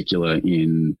 in particular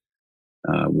in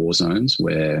war zones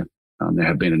where there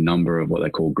have been a number of what they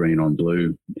call green on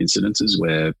blue incidences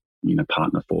where,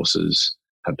 partner forces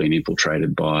have been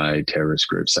infiltrated by terrorist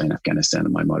groups, say in Afghanistan,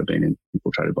 it might have been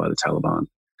infiltrated by the Taliban.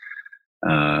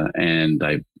 And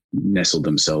they nestled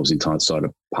themselves inside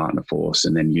a partner force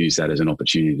and then used that as an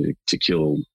opportunity to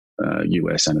kill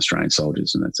US and Australian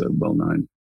soldiers. And that's a well-known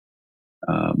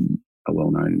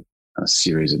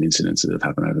series of incidents that have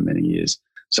happened over many years.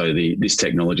 So this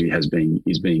technology is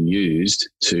being used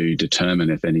to determine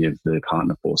if any of the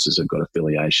partner forces have got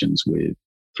affiliations with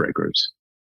threat groups,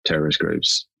 terrorist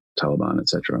groups, Taliban,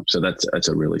 etc. So that's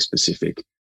a really specific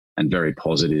and very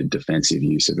positive defensive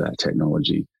use of that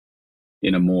technology.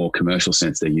 In a more commercial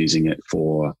sense, they're using it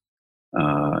for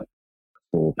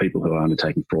people who are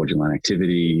undertaking fraudulent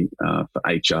activity, for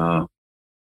HR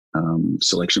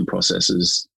selection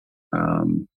processes.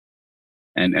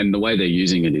 And the way they're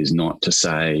using it is not to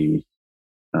say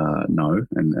no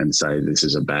and say this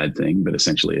is a bad thing, but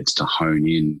essentially it's to hone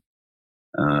in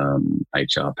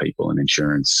HR people and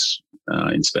insurance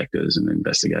inspectors and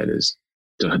investigators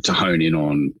to hone in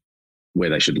on where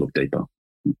they should look deeper.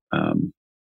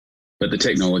 But the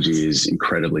technology is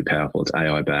incredibly powerful. It's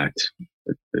AI backed.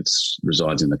 It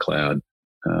resides in the cloud.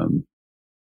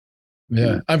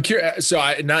 Yeah, I'm curious.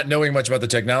 So, not knowing much about the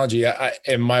technology, I'm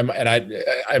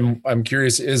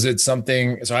curious. Is it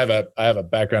something? So, I have a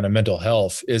background in mental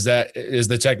health. Is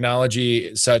the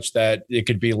technology such that it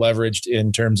could be leveraged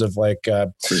in terms of like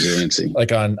resiliency,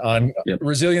 like on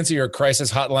resiliency or crisis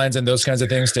hotlines and those kinds of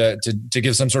things to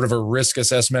give some sort of a risk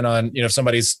assessment on, if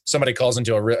somebody calls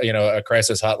into a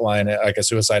crisis hotline, like a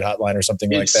suicide hotline or something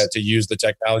like that, to use the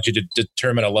technology to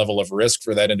determine a level of risk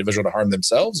for that individual to harm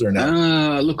themselves or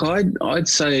not? Look, I'd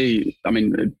say,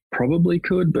 it probably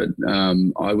could, but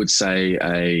I would say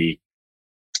a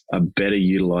better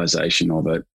utilization of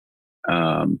it,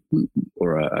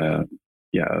 or a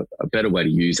better way to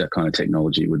use that kind of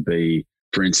technology would be,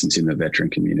 for instance, in the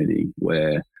veteran community,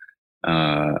 where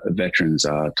veterans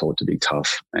are taught to be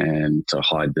tough and to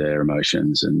hide their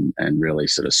emotions and really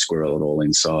sort of squirrel it all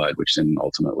inside, which then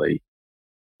ultimately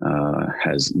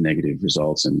has negative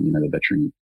results. And, the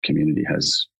veteran community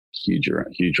has huge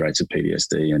rates of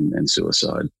PTSD and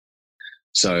suicide.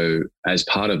 So as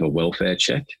part of a welfare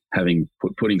check,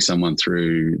 putting someone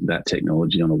through that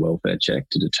technology on a welfare check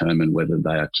to determine whether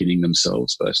they are kidding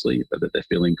themselves, firstly, whether they're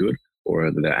feeling good or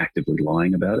whether they're actively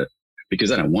lying about it, because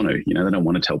they don't want to, they don't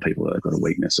want to tell people that they've got a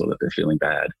weakness or that they're feeling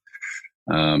bad.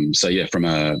 So yeah, from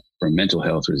a mental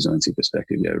health resiliency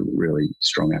perspective, really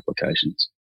strong applications.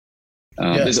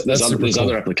 There's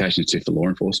other applications too for law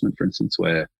enforcement, for instance,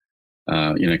 where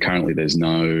currently there's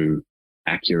no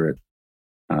accurate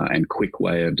and quick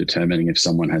way of determining if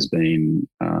someone has been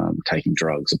taking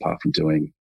drugs, apart from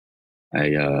doing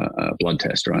a blood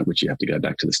test, right, which you have to go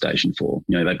back to the station for.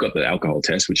 They've got the alcohol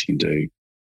test, which you can do,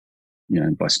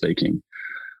 by speaking.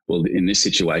 Well, in this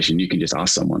situation, you can just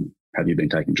ask someone, have you been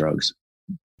taking drugs?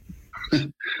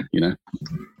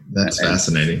 That's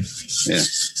fascinating. Yeah.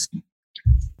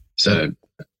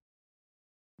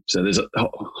 So there's a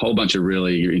whole bunch of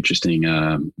really interesting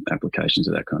applications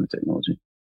of that kind of technology.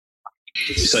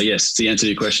 So yes, to answer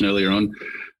your question earlier on,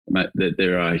 that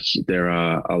there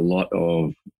are a lot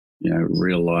of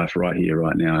real life right here,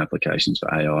 right now applications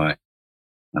for AI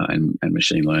and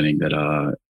machine learning that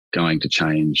are going to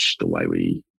change the way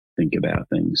we think about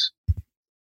things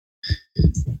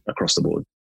across the board.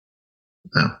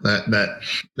 Oh, that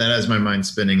has my mind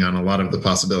spinning on a lot of the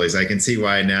possibilities. I can see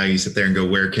why now you sit there and go,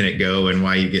 where can it go, and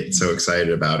why you get so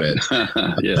excited about it.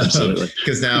 Yeah, absolutely.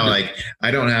 Because now, like,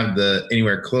 I don't have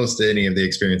anywhere close to any of the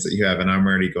experience that you have, and I'm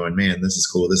already going, man, this is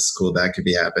cool. This is cool. That could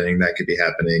be happening. That could be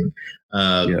happening.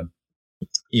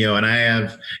 And I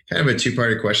have kind of a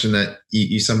two-parted question that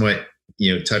you somewhat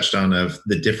touched on, of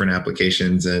the different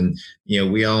applications. And,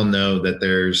 we all know that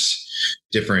there's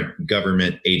different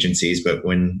government agencies, but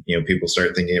when, people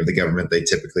start thinking of the government, they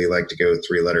typically like to go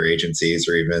 3-letter agencies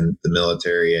or even the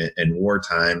military and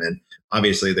wartime. And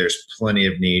obviously there's plenty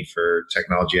of need for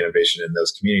technology innovation in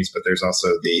those communities, but there's also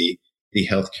the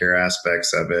healthcare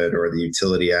aspects of it, or the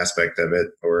utility aspect of it,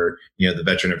 or, the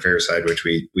veteran affairs side, which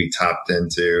we topped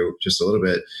into just a little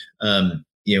bit.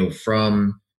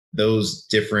 From those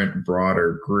different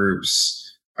broader groups,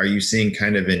 are you seeing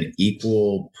kind of an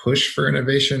equal push for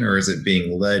innovation, or is it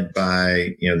being led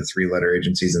by, the 3-letter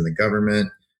agencies in the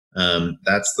government?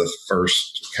 That's the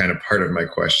first kind of part of my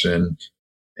question.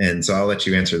 And so I'll let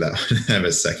you answer that. I have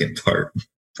a second part.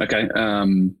 Okay.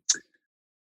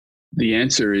 The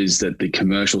answer is that the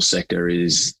commercial sector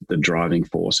is the driving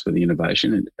force for the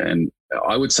innovation. And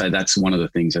I would say that's one of the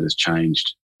things that has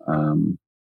changed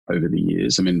over the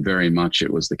years. I mean, very much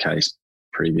it was the case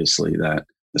previously that,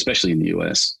 especially in the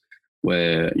US,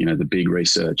 where, the big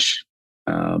research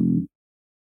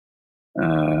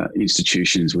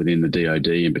institutions within the DoD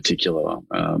in particular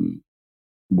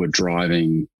were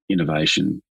driving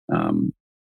innovation from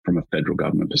a federal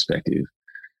government perspective.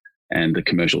 And the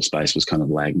commercial space was kind of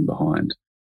lagging behind.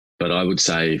 But I would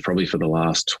say probably for the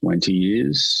last 20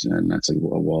 years, and that's a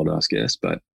wild ass guess,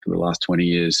 but for the last 20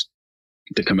 years,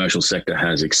 the commercial sector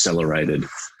has accelerated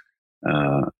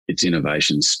its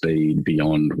innovation speed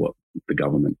beyond what the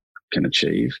government can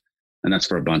achieve. And that's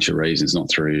for a bunch of reasons, not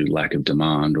through lack of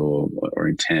demand or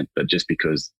intent, but just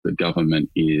because the government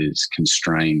is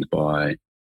constrained by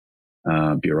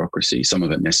bureaucracy, some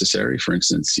of it necessary. For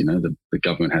instance, the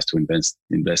government has to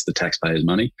invest the taxpayers'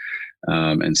 money.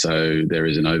 And so there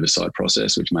is an oversight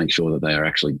process which makes sure that they are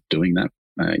actually doing that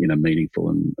in a meaningful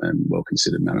and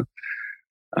well-considered manner.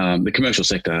 The commercial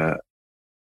sector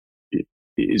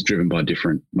is driven by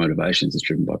different motivations. It's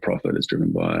driven by profit. It's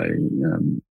driven by,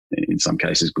 in some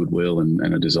cases, goodwill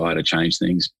and a desire to change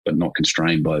things, but not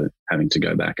constrained by having to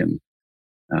go back and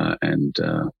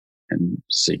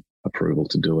seek approval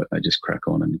to do it. They just crack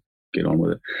on and get on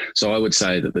with it. So I would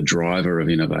say that the driver of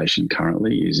innovation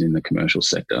currently is in the commercial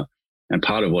sector. And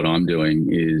part of what I'm doing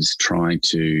is trying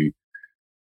to,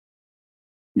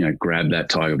 grab that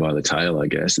tiger by the tail, I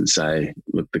guess, and say,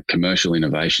 look, the commercial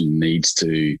innovation needs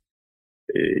to,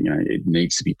 it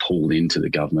needs to be pulled into the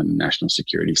government and national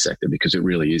security sector, because it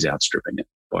really is outstripping it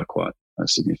by quite a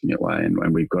significant way.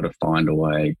 And we've got to find a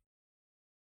way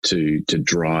to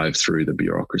drive through the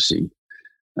bureaucracy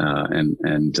and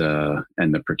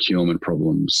the procurement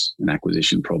problems and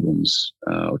acquisition problems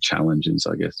or challenges,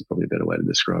 I guess is probably a better way to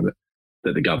describe it,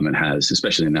 that the government has,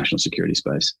 especially in the national security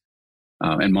space.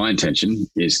 And my intention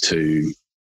is to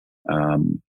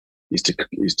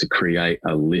create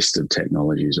a list of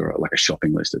technologies, or like a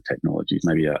shopping list of technologies,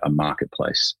 maybe a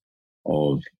marketplace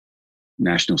of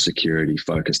national security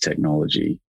focused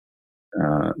technology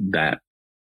that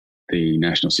the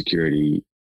national security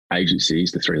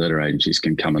agencies, the 3-letter agencies,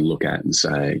 can come and look at and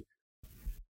say,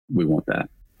 we want that.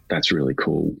 That's really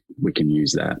cool. We can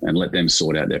use that, and let them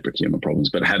sort out their procurement problems,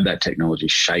 but have that technology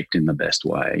shaped in the best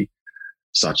way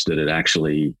such that it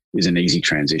actually is an easy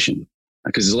transition.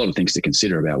 Because there's a lot of things to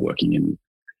consider about working in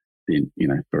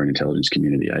for an intelligence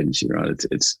community agency, right?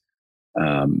 It's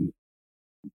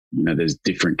there's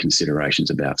different considerations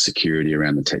about security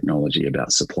around the technology,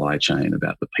 about supply chain,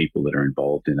 about the people that are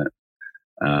involved in it,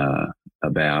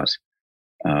 about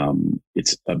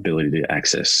its ability to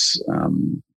access,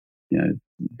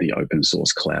 the open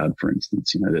source cloud, for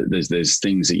instance. There's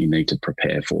things that you need to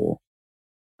prepare for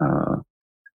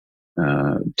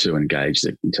to engage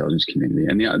the intelligence community.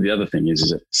 And the other thing is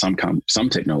that some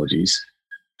technologies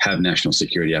have national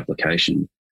security application,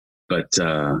 but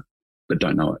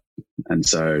don't know it. And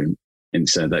so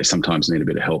they sometimes need a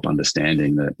bit of help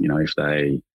understanding that,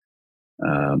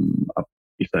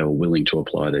 if they were willing to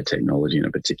apply their technology in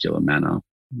a particular manner,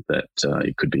 that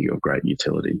it could be of great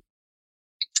utility.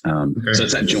 Okay. So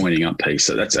it's that joining up piece.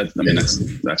 So that's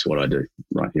what I do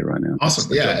right here, right now.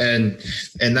 Awesome. Yeah. And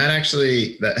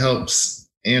that helps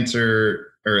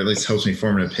answer, or at least helps me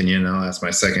form an opinion. I'll ask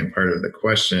my second part of the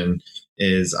question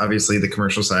is, obviously the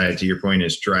commercial side, to your point,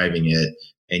 is driving it,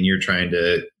 and you're trying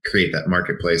to create that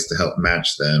marketplace to help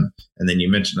match them. And then you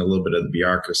mentioned a little bit of the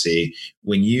bureaucracy.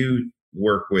 When you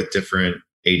work with different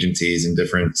agencies and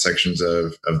different sections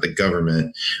of the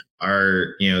government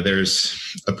are,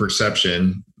 there's a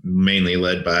perception mainly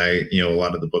led by, a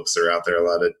lot of the books that are out there, a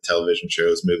lot of television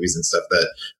shows, movies and stuff, that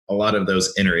a lot of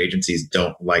those interagencies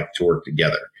don't like to work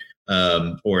together.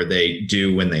 Or they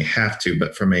do when they have to.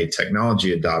 But from a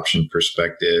technology adoption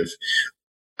perspective,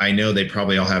 I know they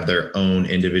probably all have their own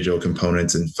individual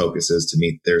components and focuses to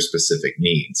meet their specific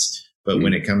needs. But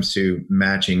when it comes to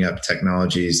matching up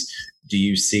technologies, do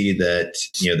you see that,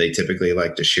 they typically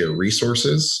like to share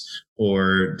resources,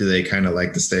 or do they kind of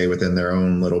like to stay within their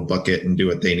own little bucket and do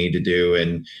what they need to do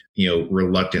and,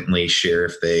 reluctantly share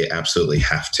if they absolutely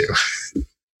have to?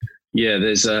 Yeah,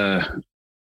 there's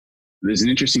an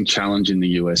interesting challenge in the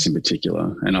US in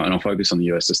particular, and I'll focus on the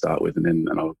US to start with, and then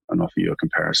I'll offer you a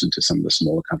comparison to some of the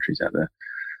smaller countries out there.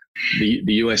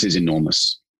 The US is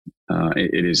enormous.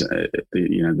 It is,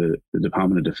 the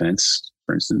Department of Defense,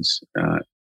 for instance,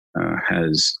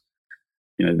 has,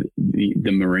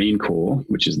 the Marine Corps,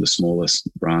 which is the smallest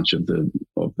branch of the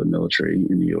military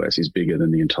in the US, is bigger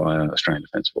than the entire Australian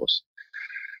Defence Force.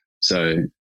 So,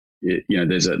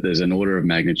 there's an order of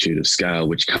magnitude of scale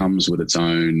which comes with its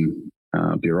own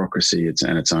bureaucracy,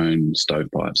 and its own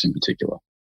stovepipes in particular.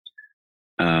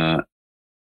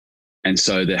 And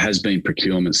so there has been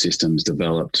procurement systems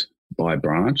developed by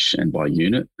branch and by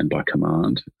unit and by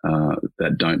command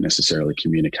that don't necessarily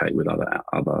communicate with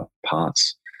other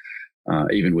parts,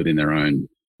 even within their own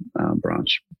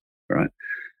branch, right?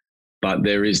 But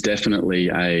there is definitely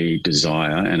a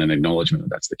desire and an acknowledgement that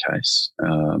that's the case.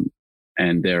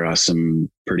 And there are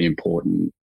some pretty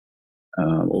important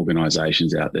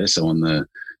organizations out there. So on the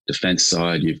defense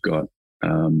side, you've got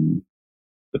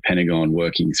the Pentagon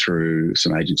working through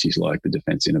some agencies like the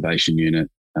Defense Innovation Unit,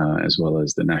 as well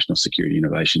as the National Security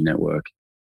Innovation Network,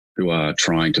 who are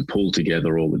trying to pull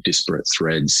together all the disparate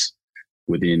threads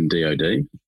within DoD.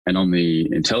 And on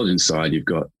the intelligence side, you've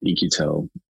got Incutel,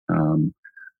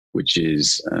 which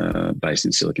is based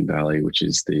in Silicon Valley, which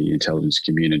is the intelligence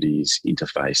community's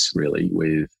interface really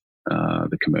with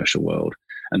the commercial world.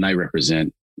 And they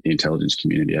represent the intelligence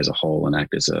community as a whole and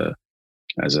act as a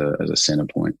center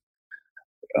point.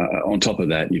 On top of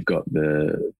that, you've got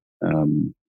the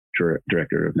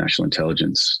Director of National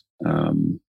Intelligence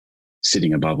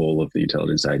sitting above all of the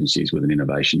intelligence agencies with an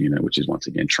innovation unit, which is once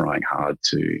again trying hard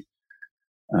to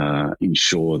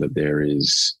ensure that there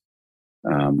is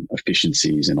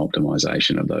efficiencies and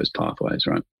optimization of those pathways,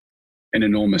 right? An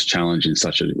enormous challenge in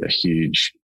such a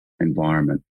huge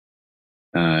environment.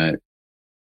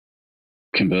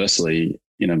 Conversely,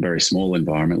 in a very small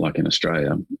environment like in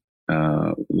Australia,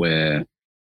 where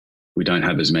we don't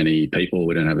have as many people,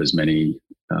 we don't have as many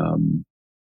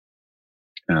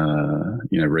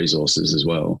resources as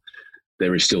well,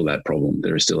 there is still that problem.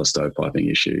 There is still a stovepiping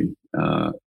issue.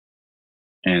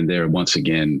 And there are once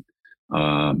again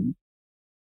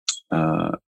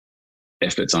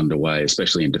efforts underway,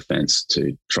 especially in defence,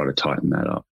 to try to tighten that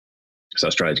up. So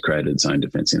Australia's created its own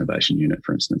Defence Innovation Unit,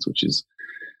 for instance, which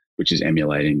is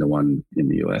emulating the one in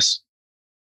the US.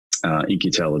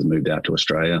 Incutel has moved out to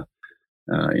Australia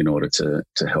in order to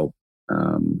help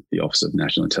the Office of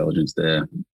National Intelligence there,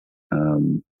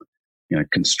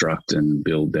 construct and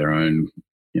build their own,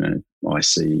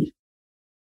 IC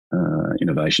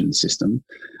innovation system,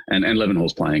 and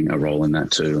Levenhall's playing a role in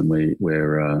that too. And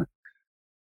we're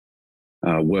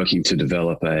working to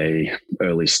develop a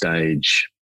early stage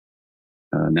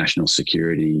national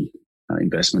security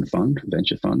investment fund,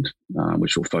 venture fund,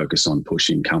 which will focus on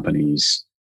pushing companies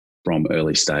from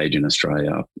early stage in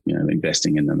Australia,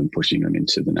 investing in them and pushing them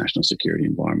into the national security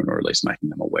environment, or at least making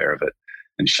them aware of it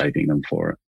and shaping them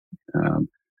for it.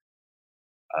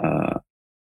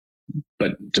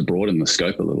 But to broaden the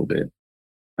scope a little bit,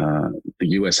 the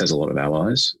US has a lot of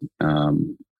allies,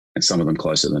 and some of them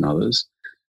closer than others.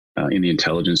 In the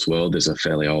intelligence world, there's a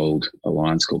fairly old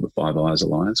alliance called the Five Eyes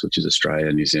Alliance, which is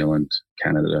Australia, New Zealand,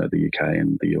 Canada, the UK,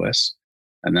 and the US.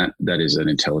 And that is an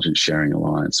intelligence sharing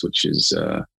alliance, which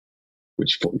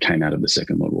came out of the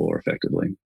Second World War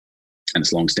effectively. And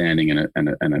it's long-standing, and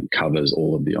it covers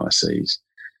all of the ICs.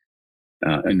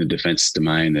 In the defence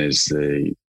domain, there's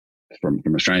from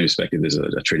Australian perspective, there's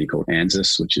a treaty called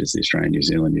ANZUS, which is the Australian, New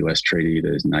Zealand, US treaty.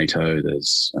 There's NATO.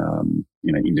 There's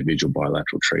individual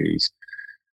bilateral treaties.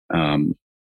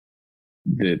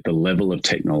 The level of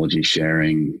technology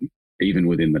sharing, even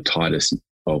within the tightest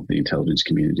of the intelligence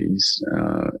communities,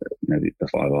 the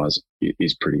Five Eyes,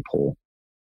 is pretty poor.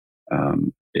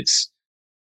 It's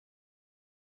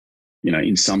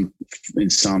in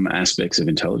some aspects of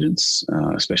intelligence,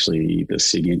 especially the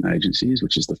SIGINT agencies,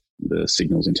 which is the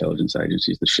signals intelligence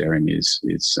agencies, the sharing is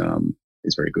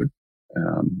very good.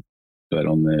 But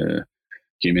on the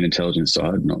human intelligence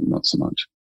side, not so much.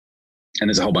 And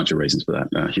there's a whole bunch of reasons for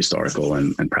that, historical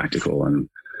and practical, and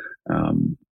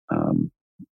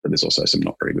but there's also some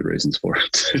not very good reasons for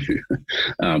it too,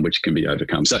 which can be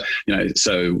overcome. So,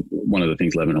 so one of the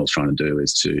things Levenhall is trying to do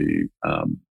is to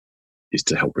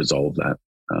help resolve that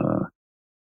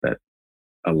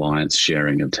alliance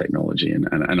sharing of technology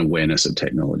and awareness of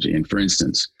technology. And for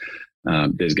instance,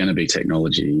 there's going to be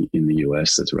technology in the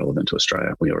US that's relevant to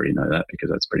Australia. We already know that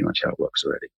because that's pretty much how it works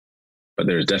already. But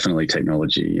there is definitely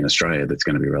technology in Australia that's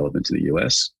going to be relevant to the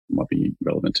US, might be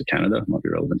relevant to Canada, might be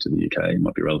relevant to the UK,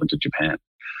 might be relevant to Japan.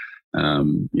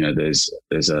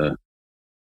 There's a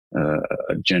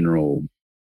general,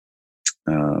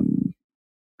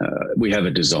 we have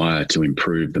a desire to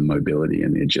improve the mobility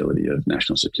and the agility of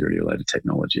national security related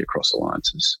technology across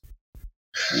alliances.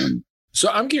 So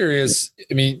I'm curious,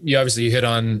 I mean, you obviously hit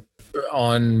on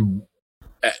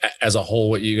as a whole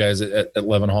what you guys at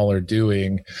Levenhall are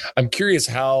doing. I'm curious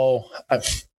how,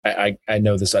 I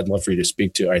know this, I'd love for you to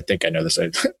speak to. I think I know this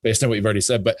based on what you've already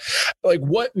said, but like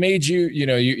what made you,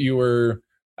 you were,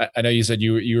 I know you said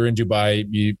you were in Dubai,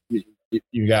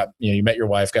 you got, you met your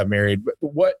wife, got married, but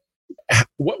what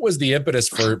was the impetus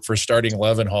for starting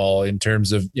Levenhall in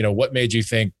terms of, what made you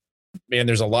think, man,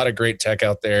 there's a lot of great tech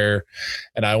out there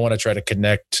and I want to try to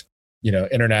connect,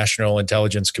 international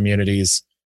intelligence communities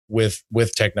with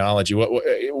technology?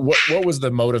 What was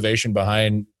the motivation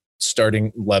behind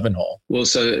starting Levenhall? Well,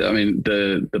 so, I mean,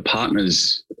 the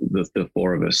partners, the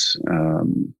four of us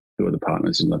who are the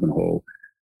partners in Levenhall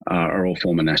are all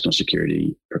former national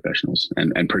security professionals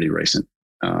and pretty recent.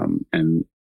 And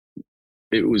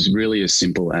it was really as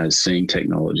simple as seeing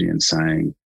technology and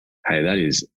saying, hey, that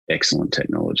is excellent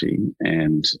technology.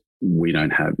 And we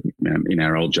don't have, in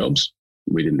our old jobs,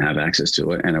 we didn't have access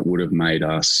to it. And it would have made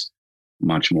us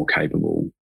much more capable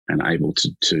and able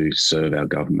to serve our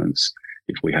governments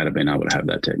if we had been able to have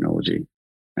that technology.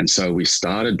 And so we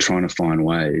started trying to find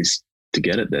ways to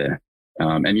get it there.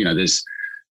 And, there's,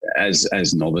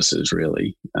 as novices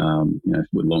really,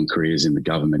 with long careers in the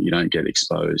government, you don't get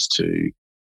exposed to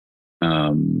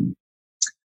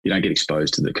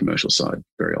the commercial side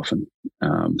very often.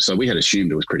 So we had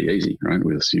assumed it was pretty easy, right?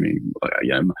 We were assuming,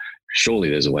 surely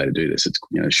there's a way to do this. It's,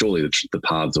 surely the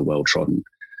paths are well trodden.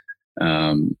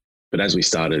 But as we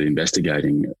started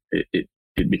investigating,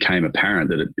 it became apparent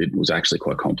that it was actually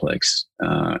quite complex.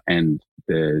 And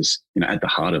there's, at the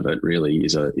heart of it really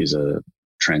is a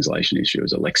translation issue,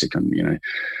 is a lexicon.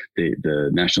 The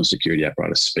national security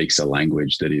apparatus speaks a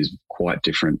language that is quite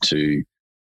different to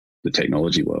the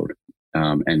technology world.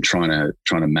 And trying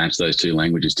to match those two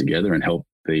languages together and help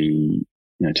the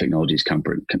technology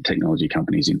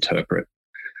companies interpret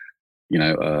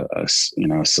a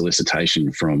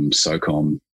solicitation from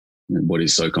SOCOM. What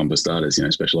is SOCOM for starters?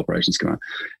 Special Operations Command.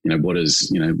 What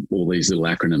does all these little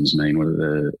acronyms mean? What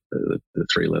are the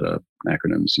three-letter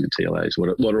acronyms? TLAs.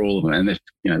 What are all of them?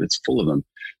 And it's full of them.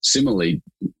 Similarly,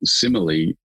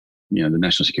 the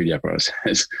national security apparatus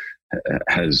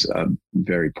has a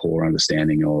very poor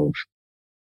understanding of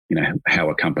how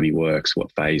a company works,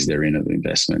 what phase they're in of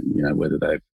investment, whether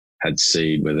they've had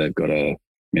seed, whether they've got a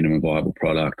minimum viable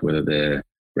product, whether they're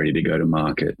ready to go to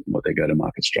market, what their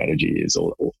go-to-market strategy is.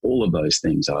 All of those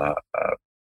things are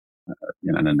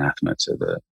an anathema to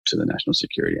the national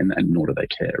security, and nor do they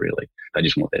care really. They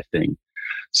just want their thing.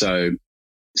 So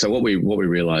what we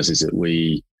realized is that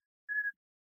we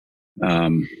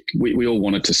all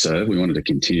wanted to serve. We wanted to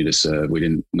continue to serve.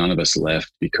 None of us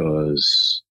left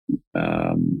because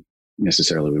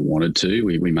necessarily we wanted to.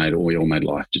 We all made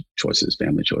life choices,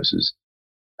 family choices,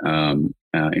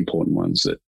 important ones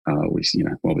that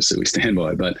obviously we stand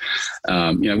by. But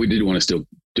we did want to still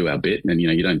do our bit, and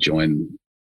you don't join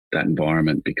that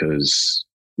environment because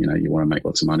you want to make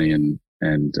lots of money and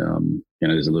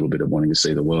there's a little bit of wanting to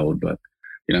see the world, but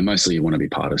mostly you want to be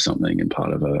part of something and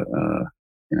part of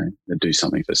do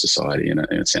something for society. And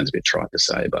it sounds a bit trite to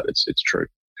say, but it's true.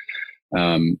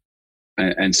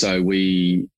 And so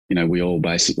we all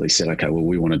basically said, okay, well,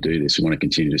 we want to do this. We want to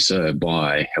continue to serve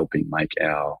by helping make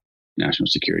our national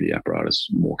security apparatus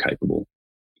more capable.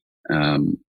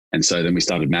 And so then we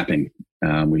started mapping.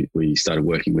 We started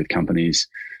working with companies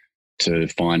to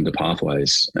find the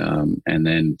pathways and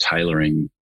then tailoring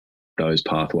those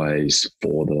pathways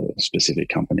for the specific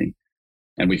company.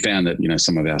 And we found that,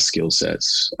 some of our skill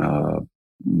sets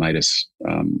made us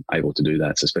able to do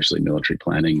that, so especially military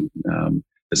planning.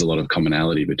 There's a lot of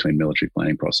commonality between military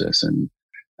planning process and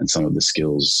some of the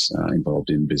skills involved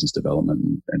in business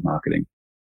development and marketing.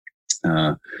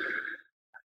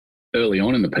 Early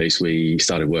on in the piece, we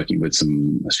started working with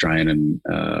some Australian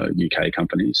and UK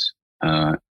companies.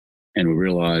 we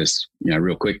realized,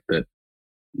 real quick that,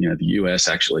 the US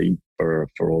actually, for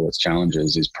all its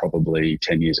challenges, is probably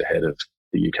 10 years ahead of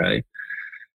the UK,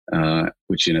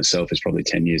 which in itself is probably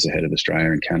 10 years ahead of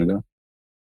Australia and Canada,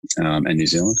 and New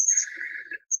Zealand.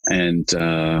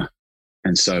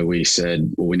 And so we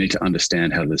said, well, we need to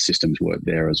understand how the systems work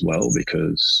there as well,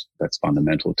 because that's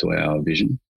fundamental to our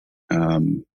vision.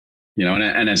 And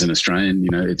as an Australian,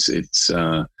 it's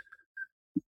the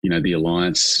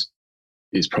alliance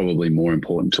is probably more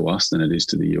important to us than it is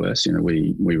to the US.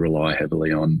 We rely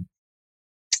heavily on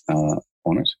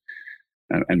it,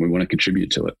 and we want to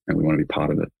contribute to it, and we want to be part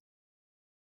of it.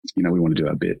 We want to do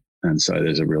our bit, and so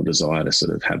there's a real desire to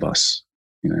sort of have us,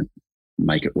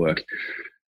 make it work.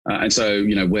 And so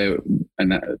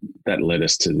that led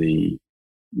us to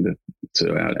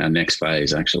our next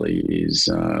phase. Actually, is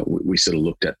we sort of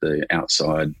looked at the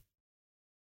outside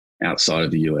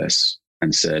of the US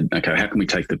and said, okay, how can we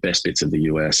take the best bits of the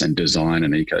US and design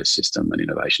an ecosystem, an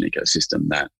innovation ecosystem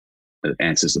that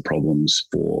answers the problems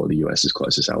for the US's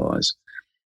closest allies?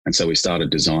 And so we started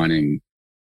designing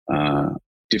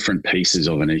different pieces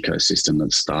of an ecosystem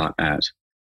that start at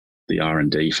the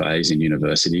R&D phase in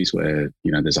universities, where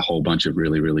there's a whole bunch of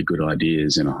really, really good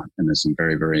ideas and there's some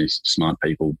very, very smart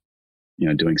people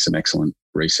doing some excellent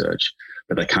research,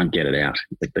 but they can't get it out.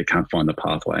 They can't find the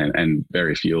pathway, and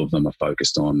very few of them are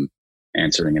focused on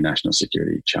answering a national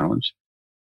security challenge.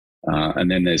 And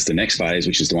then there's the next phase,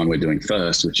 which is the one we're doing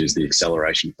first, which is the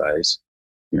acceleration phase.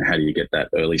 How do you get that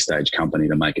early stage company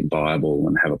to make it viable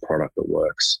and have a product that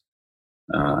works?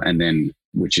 And then,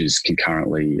 which is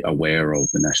concurrently aware of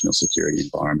the national security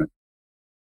environment.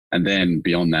 And then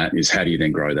beyond that is, how do you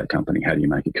then grow that company? How do you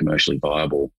make it commercially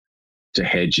viable to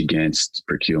hedge against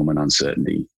procurement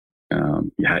uncertainty?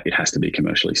 It has to be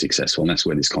commercially successful. And that's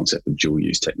where this concept of dual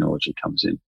use technology comes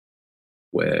in,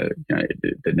 where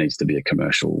there needs to be a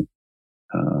commercial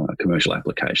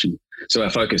application. So our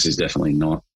focus is definitely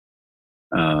not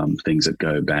things that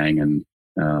go bang and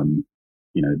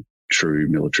true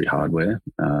military hardware.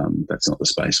 That's not the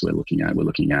space we're looking at. We're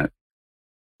looking at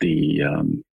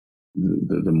the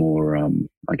more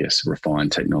I guess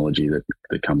refined technology that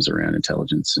comes around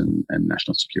intelligence and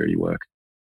national security work,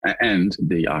 and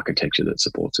the architecture that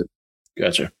supports it.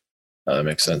 Gotcha. That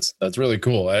makes sense. That's really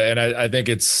cool. And I think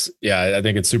it's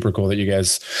super cool that you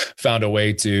guys found a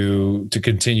way to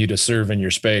continue to serve in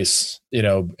your space,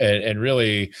 and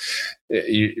really,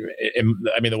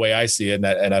 the way I see it,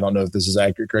 and I don't know if this is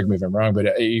accurate, correct me if I'm wrong,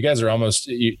 but you guys are almost,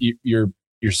 you're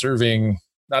serving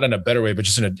not in a better way, but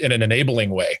just in an enabling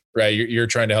way, right? You're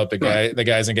trying to help the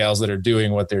guys and gals that are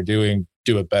doing what they're doing,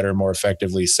 do it better, more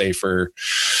effectively, safer.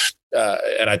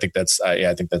 And I think that's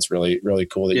really, really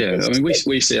cool. That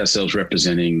we see ourselves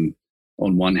representing,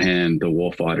 on one hand, the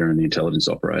warfighter and the intelligence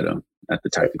operator at the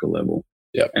tactical level.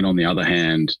 Yeah. And on the other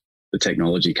hand, the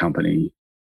technology company,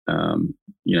 out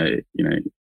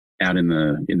in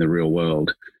the real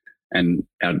world. And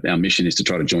our mission is to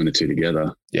try to join the two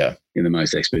together. Yeah. In the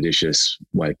most expeditious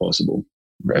way possible.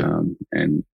 Right.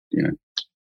 And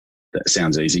that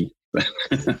sounds easy.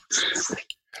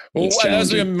 Well, that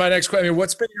was my next question.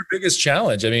 What's been your biggest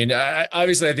challenge?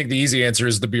 Obviously, I think the easy answer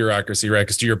is the bureaucracy, right?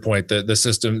 Because to your point, the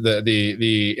system,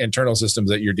 the internal systems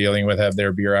that you're dealing with have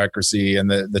their bureaucracy, and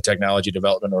the technology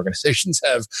development organizations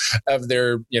have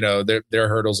their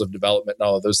hurdles of development and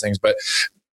all of those things. But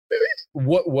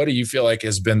what do you feel like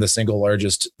has been the single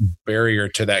largest barrier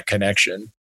to that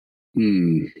connection?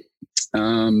 I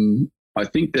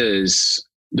think there's,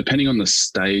 depending on the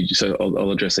stage, so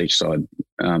I'll address each side.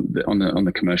 On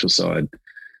the commercial side,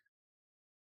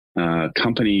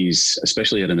 companies,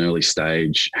 especially at an early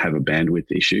stage, have a bandwidth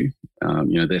issue.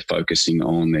 They're focusing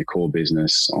on their core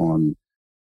business, on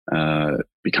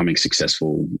becoming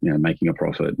successful, making a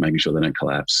profit, making sure they don't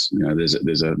collapse.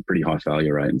 There's a pretty high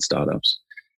failure rate in startups,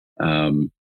 and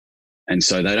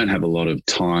so they don't have a lot of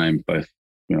time, both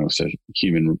so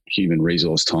human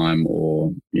resource time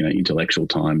or intellectual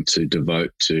time to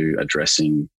devote to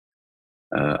addressing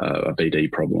a BD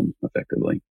problem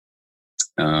effectively.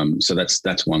 So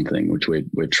that's one thing which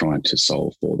we're trying to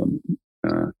solve for them.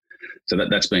 So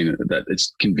that's been that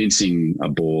it's convincing a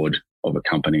board of a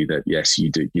company that yes,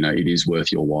 you do, it is worth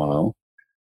your while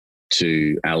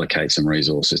to allocate some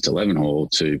resources to Levenhall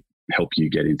to help you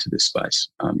get into this space.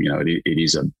 It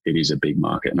is a big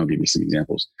market, and I'll give you some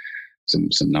examples, some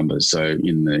numbers. So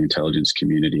in the intelligence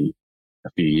community, a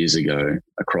few years ago,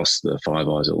 across the Five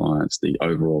Eyes Alliance, the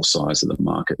overall size of the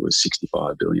market was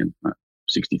 $62 billion,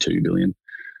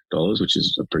 which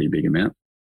is a pretty big amount.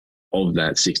 Of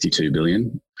that $62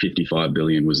 billion, $55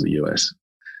 billion was the US.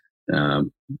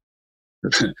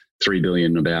 $3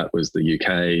 billion about was the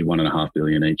UK, $1.5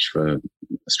 billion each for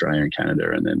Australia and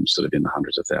Canada, and then sort of in the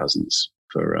hundreds of thousands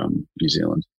for New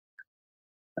Zealand.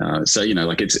 So,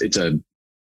 like it's a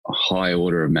high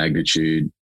order of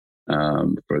magnitude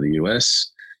for the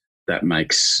US. That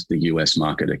makes the US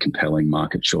market a compelling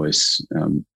market choice.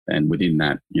 And within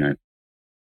that,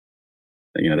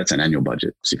 that's an annual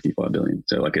budget, $65 billion.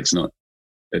 So like it's not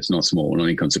small, not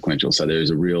inconsequential. So there is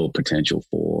a real potential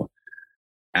for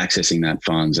accessing that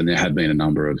funds. And there have been a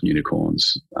number of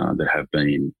unicorns that have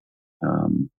been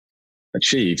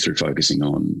achieved through focusing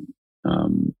on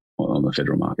the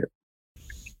federal market.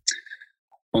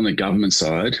 On the government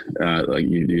side, like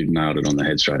you nailed it on the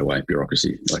head straight away,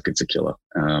 bureaucracy, like it's a killer.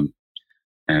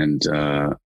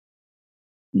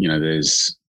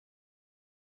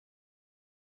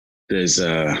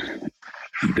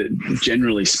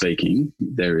 Generally speaking,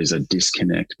 there is a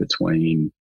disconnect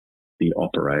between the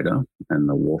operator and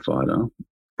the warfighter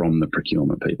from the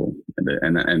procurement people,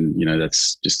 and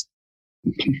that's just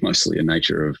mostly a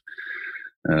nature of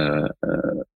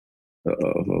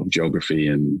geography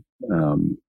and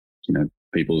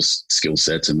people's skill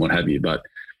sets and what have you. But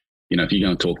if you're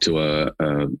going to talk to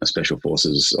a special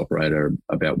forces operator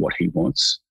about what he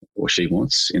wants or she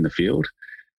wants in the field,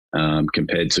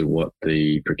 compared to what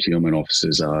the procurement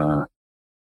officers are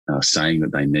saying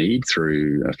that they need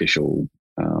through official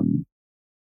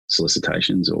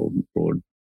solicitations or broad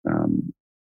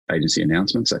agency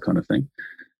announcements, that kind of thing,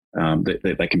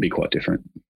 they can be quite different.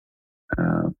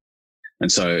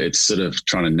 And so it's sort of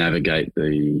trying to navigate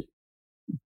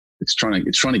it's trying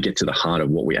to get to the heart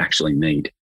of what we actually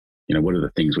need. What are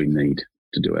the things we need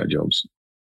to do our jobs?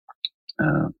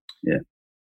 Yeah.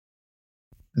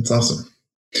 That's awesome.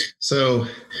 So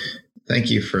thank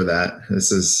you for that.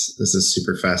 This is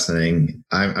super fascinating.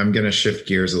 I'm going to shift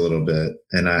gears a little bit,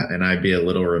 and I'd be a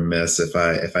little remiss if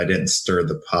I didn't stir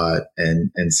the pot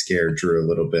and scare Drew a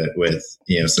little bit with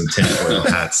some tinfoil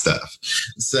hat stuff.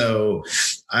 So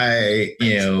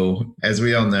as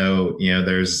we all know,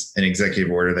 there's an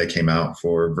executive order that came out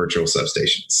for virtual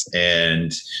substations,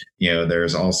 and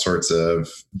there's all sorts of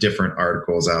different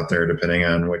articles out there depending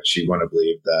on what you want to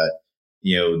believe that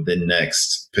the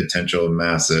next potential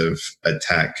massive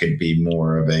attack could be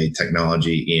more of a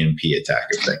technology EMP attack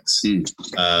of things.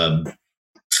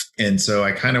 And so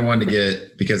I kind of wanted to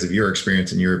get, because of your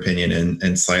experience and your opinion,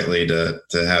 and slightly to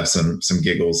have some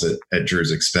giggles at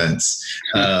Drew's expense.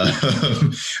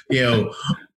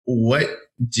 What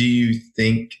do you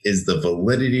think is the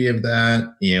validity of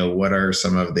that? What are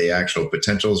some of the actual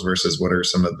potentials versus what are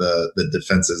some of the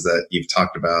defenses that you've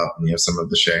talked about? And, some of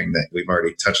the sharing that we've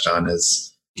already touched on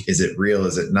is it real?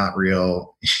 Is it not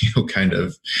real? Kind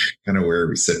of where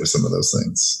we sit with some of those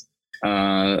things.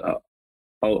 I'll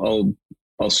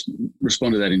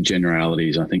respond to that in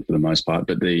generalities, I think, for the most part.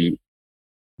 But think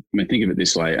of it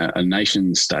this way: a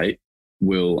nation state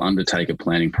will undertake a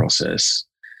planning process,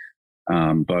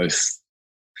 both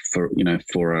for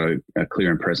a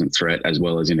clear and present threat, as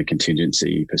well as in a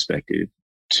contingency perspective,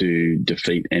 to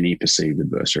defeat any perceived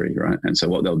adversary, right? And so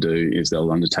what they'll do is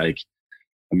they'll undertake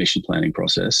a mission planning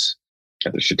process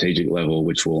at the strategic level,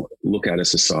 which will look at a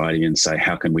society and say,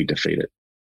 how can we defeat it?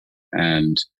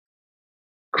 And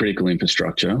critical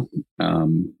infrastructure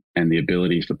and the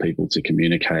ability for people to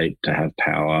communicate, to have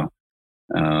power,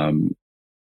 to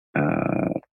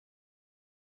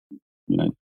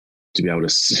be able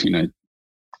to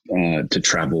to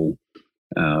travel,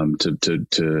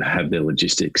 to have their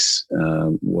logistics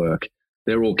work.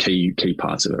 They're all key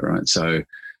parts of it, right? So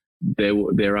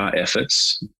there are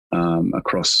efforts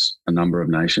across a number of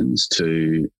nations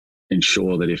to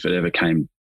ensure that if it ever came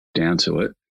down to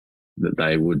it, that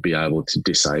they would be able to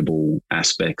disable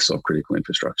aspects of critical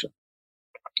infrastructure.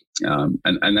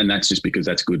 And then that's just because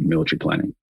that's good military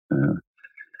planning.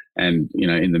 And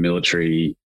in the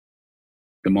military,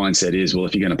 the mindset is, well,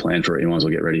 if you're going to plan for it, you might as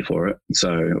well get ready for it.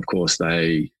 So, of course,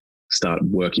 they start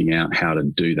working out how to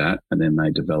do that, and then they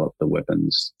develop the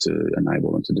weapons to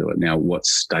enable them to do it. Now, what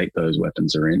state those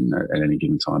weapons are in at any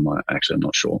given time, I'm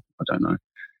not sure. I don't know.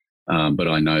 But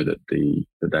I know that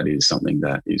that is something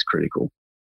that is critical.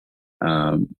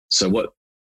 So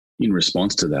in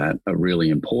response to that, a really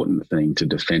important thing to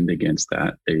defend against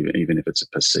that, even if it's a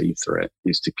perceived threat,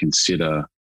 is to consider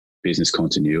business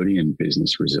continuity and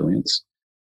business resilience.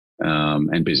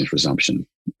 And business resumption.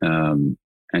 And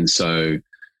so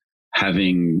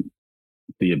having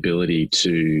the ability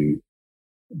to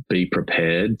be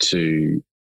prepared to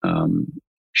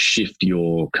shift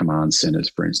your command centers,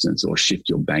 for instance, or shift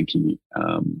your banking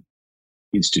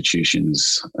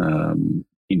institutions'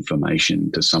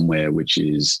 information to somewhere which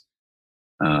is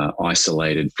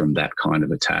isolated from that kind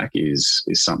of attack is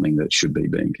something that should be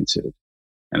being considered,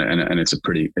 and it's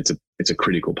a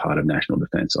critical part of national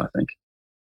defence, I think.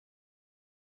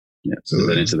 Yeah. Does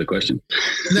that answer the question?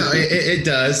 No, it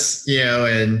does,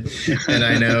 and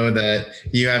I know that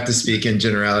you have to speak in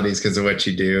generalities because of what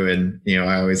you do. And,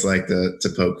 I always like to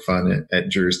poke fun at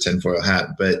Drew's tinfoil hat,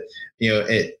 but,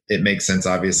 it makes sense,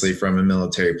 obviously, from a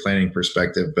military planning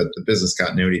perspective, but the business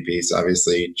continuity piece,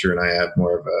 obviously, Drew and I have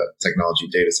more of a technology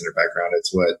data center background.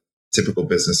 It's what typical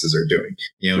businesses are doing,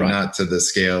 right. Not to the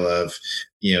scale of,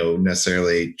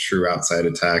 necessarily true outside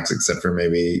attacks, except for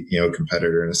maybe, a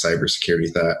competitor in a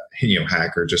cybersecurity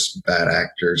hack or just bad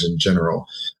actors in general.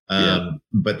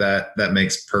 But that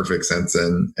makes perfect sense.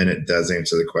 And it does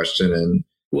answer the question. And,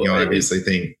 obviously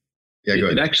think, go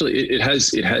ahead. It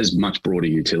has much broader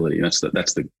utility. That's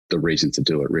the reason to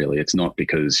do it, really. It's not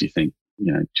because you think,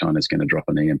 China's going to drop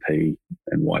an EMP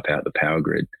and wipe out the power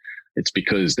grid. It's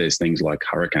because there's things like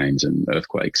hurricanes and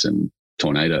earthquakes and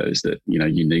tornadoes that,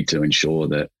 you need to ensure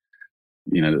that,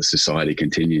 that society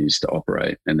continues to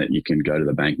operate and that you can go to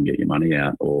the bank and get your money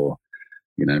out or,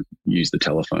 use the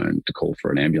telephone to call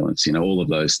for an ambulance. All of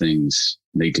those things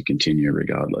need to continue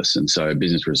regardless. And so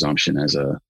business resumption as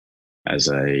a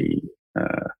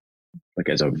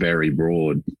very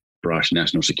broad brush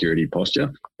national security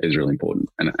posture is really important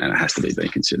and it has to be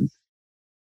being considered.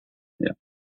 Yeah.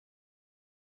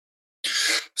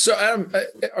 So, Adam,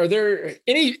 are there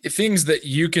any things that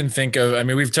you can think of? I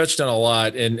mean, we've touched on a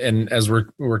lot, and as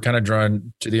we're kind of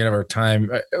drawn to the end of our time,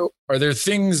 are there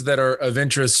things that are of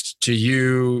interest to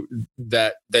you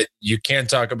that you can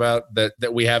talk about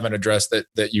that we haven't addressed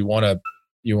that you want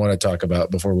to talk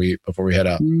about before we head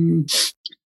out?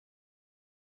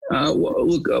 Well,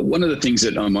 look, one of the things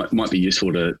that might be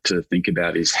useful to think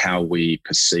about is how we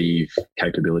perceive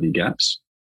capability gaps.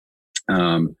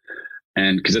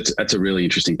 And because that's a really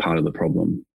interesting part of the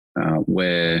problem,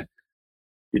 where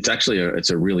it's actually it's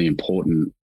a really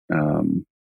important,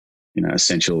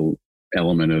 essential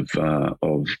element of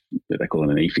they call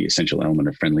it an EFI, essential element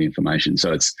of friendly information.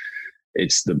 So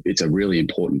it's a really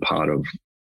important part of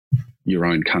your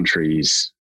own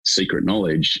country's secret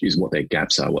knowledge is what their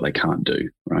gaps are, what they can't do,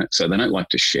 right? So they don't like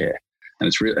to share, and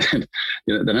it's really they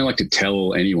don't like to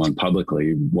tell anyone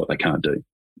publicly what they can't do.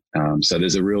 So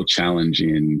there's a real challenge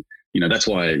in. That's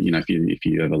why, if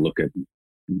you ever look at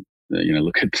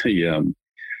the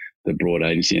broad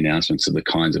agency announcements of the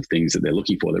kinds of things that they're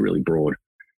looking for, they're really broad.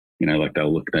 Like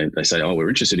they say, oh, we're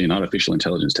interested in artificial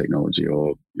intelligence technology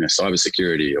or,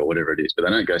 cybersecurity or whatever it is, but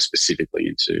they don't go specifically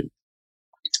into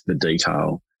the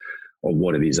detail of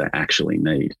what it is they actually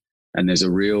need. And there's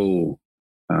a real,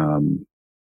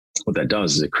 what that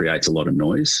does is it creates a lot of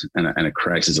noise and it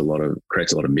creates a lot of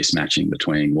mismatching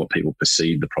between what people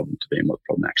perceive the problem to be and what the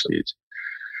problem actually is.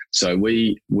 So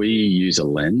we use a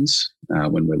lens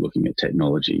when we're looking at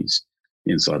technologies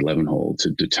inside Levenhall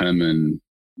to determine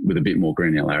with a bit more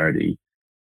granularity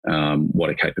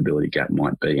what a capability gap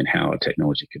might be and how a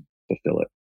technology could fulfill it.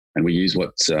 And we use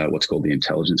what's called the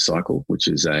intelligence cycle, which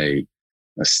is a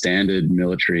standard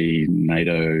military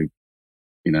NATO.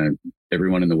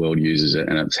 Everyone in the world uses it,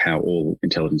 and it's how all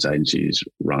intelligence agencies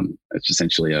run. It's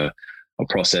essentially a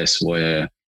process where,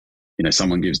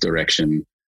 someone gives direction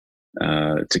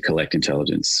to collect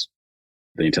intelligence.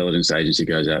 The intelligence agency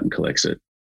goes out and collects it.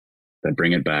 They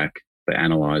bring it back, they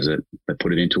analyze it, they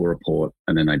put it into a report,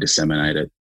 and then they disseminate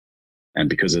it. And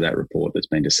because of that report that's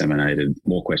been disseminated,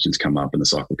 more questions come up and the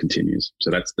cycle continues.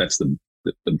 So that's the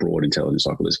broad intelligence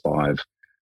cycle. There's 5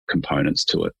 components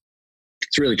to it.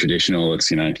 It's really traditional. It's,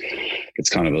 it's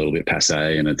kind of a little bit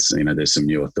passé, and it's, there's some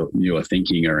newer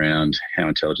thinking around how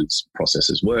intelligence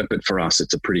processes work. But for us,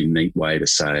 it's a pretty neat way to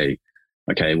say,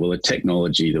 okay, well, a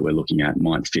technology that we're looking at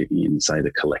might fit in, say,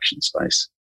 the collection space.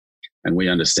 And we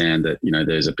understand that,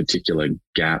 there's a particular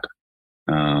gap,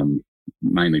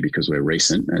 mainly because we're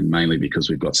recent and mainly because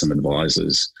we've got some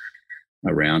advisors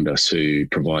around us who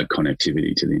provide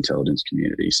connectivity to the intelligence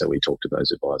community. So we talk to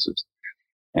those advisors.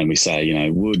 And we say,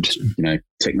 would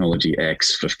technology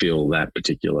X fulfill that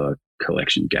particular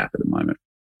collection gap at the moment?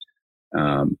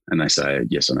 And they say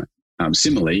yes or no.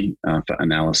 Similarly, for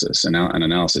analysis, an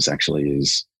analysis actually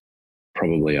is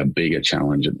probably a bigger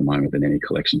challenge at the moment than any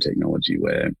collection technology,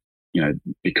 where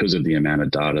because of the amount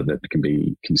of data that can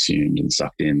be consumed and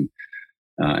sucked in,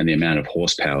 and the amount of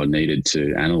horsepower needed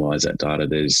to analyze that data,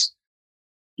 there's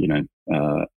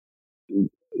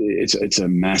it's a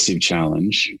massive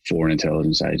challenge for an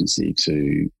intelligence agency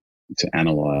to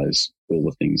analyze all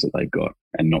the things that they've got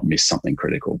and not miss something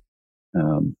critical.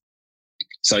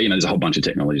 So, there's a whole bunch of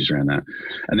technologies around that.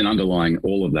 And then underlying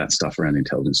all of that stuff around the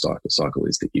intelligence cycle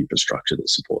is the infrastructure that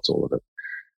supports all of it.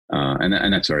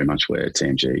 And that's very much where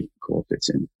TMG Core fits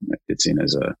in. It fits in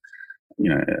as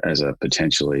a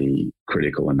potentially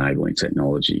critical enabling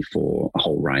technology for a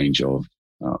whole range of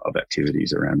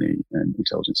activities around the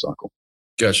intelligence cycle.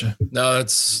 Gotcha. No,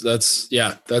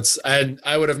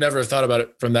 I would have never thought about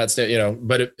it from that standpoint,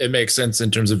 but it makes sense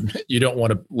in terms of you don't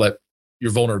want to let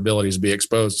your vulnerabilities be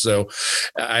exposed. So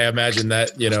I imagine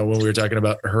that, when we were talking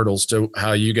about hurdles to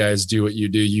how you guys do what you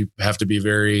do, you have to be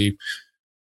very,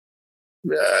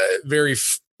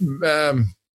 what's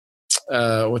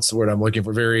the word I'm looking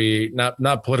for? Very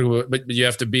not political, but you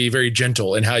have to be very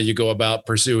gentle in how you go about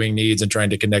pursuing needs and trying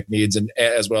to connect needs, and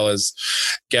as well as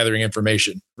gathering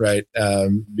information, right?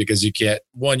 Because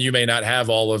you may not have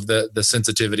all of the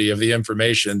sensitivity of the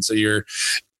information, so you're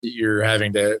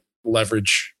having to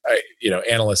leverage,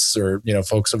 analysts or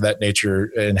folks of that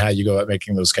nature and how you go about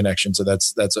making those connections. So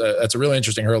that's a really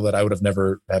interesting hurdle that I would have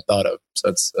never have thought of. So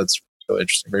that's really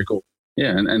interesting. Very cool.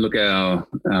 Yeah, and look, our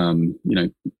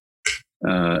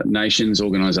nations,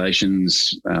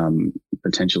 organizations,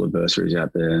 potential adversaries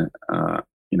out there, are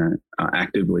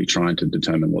actively trying to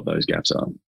determine what those gaps are.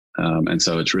 And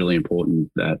so it's really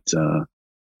important that,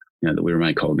 that we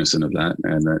remain cognizant of that,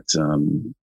 and that,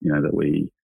 that we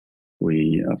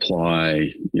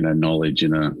apply, knowledge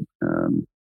in a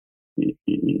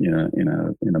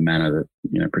manner that,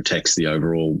 protects the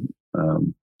overall,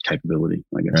 capability,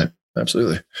 I guess. Right.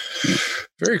 Absolutely. Yeah.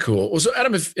 Very cool. Well, so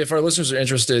Adam, if our listeners are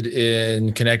interested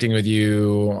in connecting with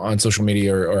you on social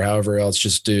media or however else,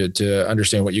 just to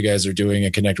understand what you guys are doing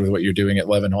and connect with what you're doing at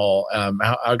Levenhall,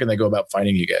 how can they go about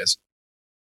finding you guys?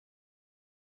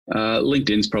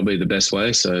 LinkedIn's probably the best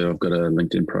way. So I've got a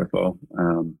LinkedIn profile,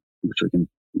 which we can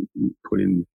put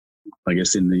in, I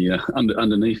guess, in the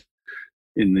underneath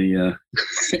in the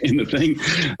in the thing.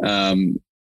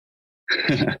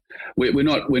 We're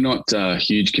not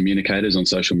huge communicators on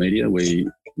social media. It's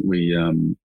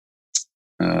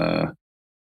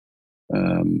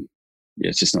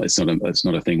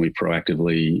not a thing we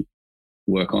proactively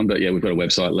work on. But yeah, we've got a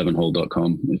website,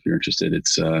 levenhall.com. If you're interested,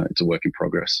 it's a work in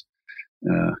progress.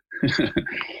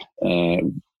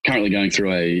 Currently going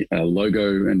through a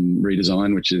logo and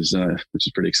redesign, which is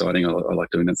pretty exciting. I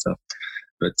like doing that stuff.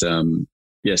 But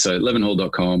yeah, so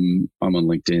levenhall.com. I'm on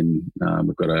LinkedIn.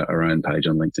 We've got our own page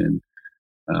on LinkedIn.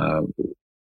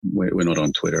 We're not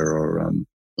on Twitter or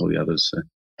all the others. So.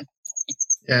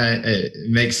 Yeah, it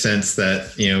makes sense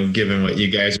that, given what you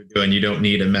guys are doing, you don't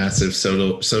need a massive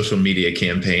social media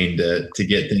campaign to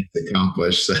get things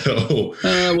accomplished. So,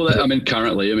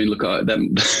 currently, look,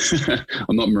 I'm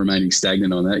not remaining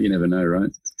stagnant on that. You never know,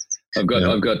 right? I've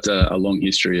got a long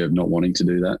history of not wanting to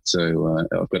do that. So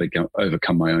I've got to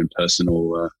overcome my own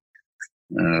personal,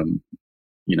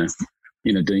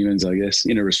 inner demons, I guess,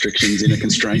 inner restrictions, inner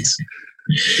constraints,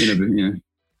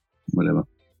 whatever.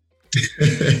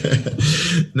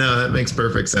 No, that makes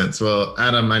perfect sense. Well,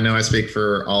 Adam, I know I speak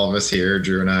for all of us here,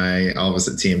 Drew and I, all of us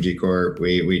at TMG Corp.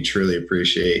 We truly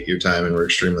appreciate your time, and we're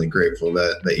extremely grateful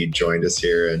that you joined us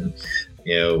here. And,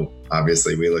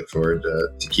 obviously we look forward to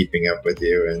keeping up with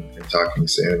you and talking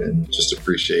soon, and just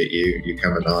appreciate you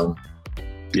coming on.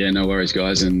 Yeah, no worries,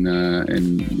 guys.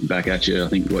 And back at you. I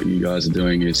think what you guys are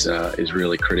doing is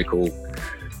really critical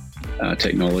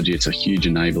technology. It's a huge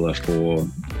enabler for,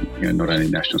 not only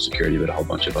national security, but a whole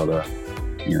bunch of other,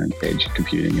 edge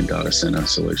computing and data center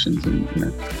solutions. And,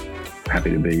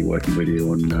 happy to be working with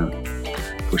you on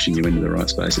pushing you into the right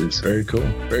spaces. Very cool.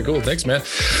 Very cool. Thanks, man.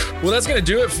 Well, that's going to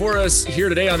do it for us here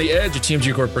today on The Edge, a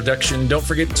TMG Corp production. Don't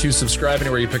forget to subscribe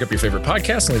anywhere you pick up your favorite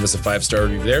podcast and leave us a 5-star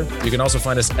review there. You can also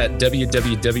find us at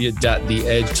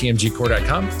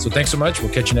www.theedgetmgcorp.com. So thanks so much.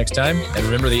 We'll catch you next time. And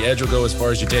remember, the edge will go as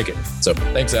far as you take it. So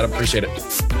thanks, Adam. Appreciate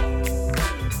it.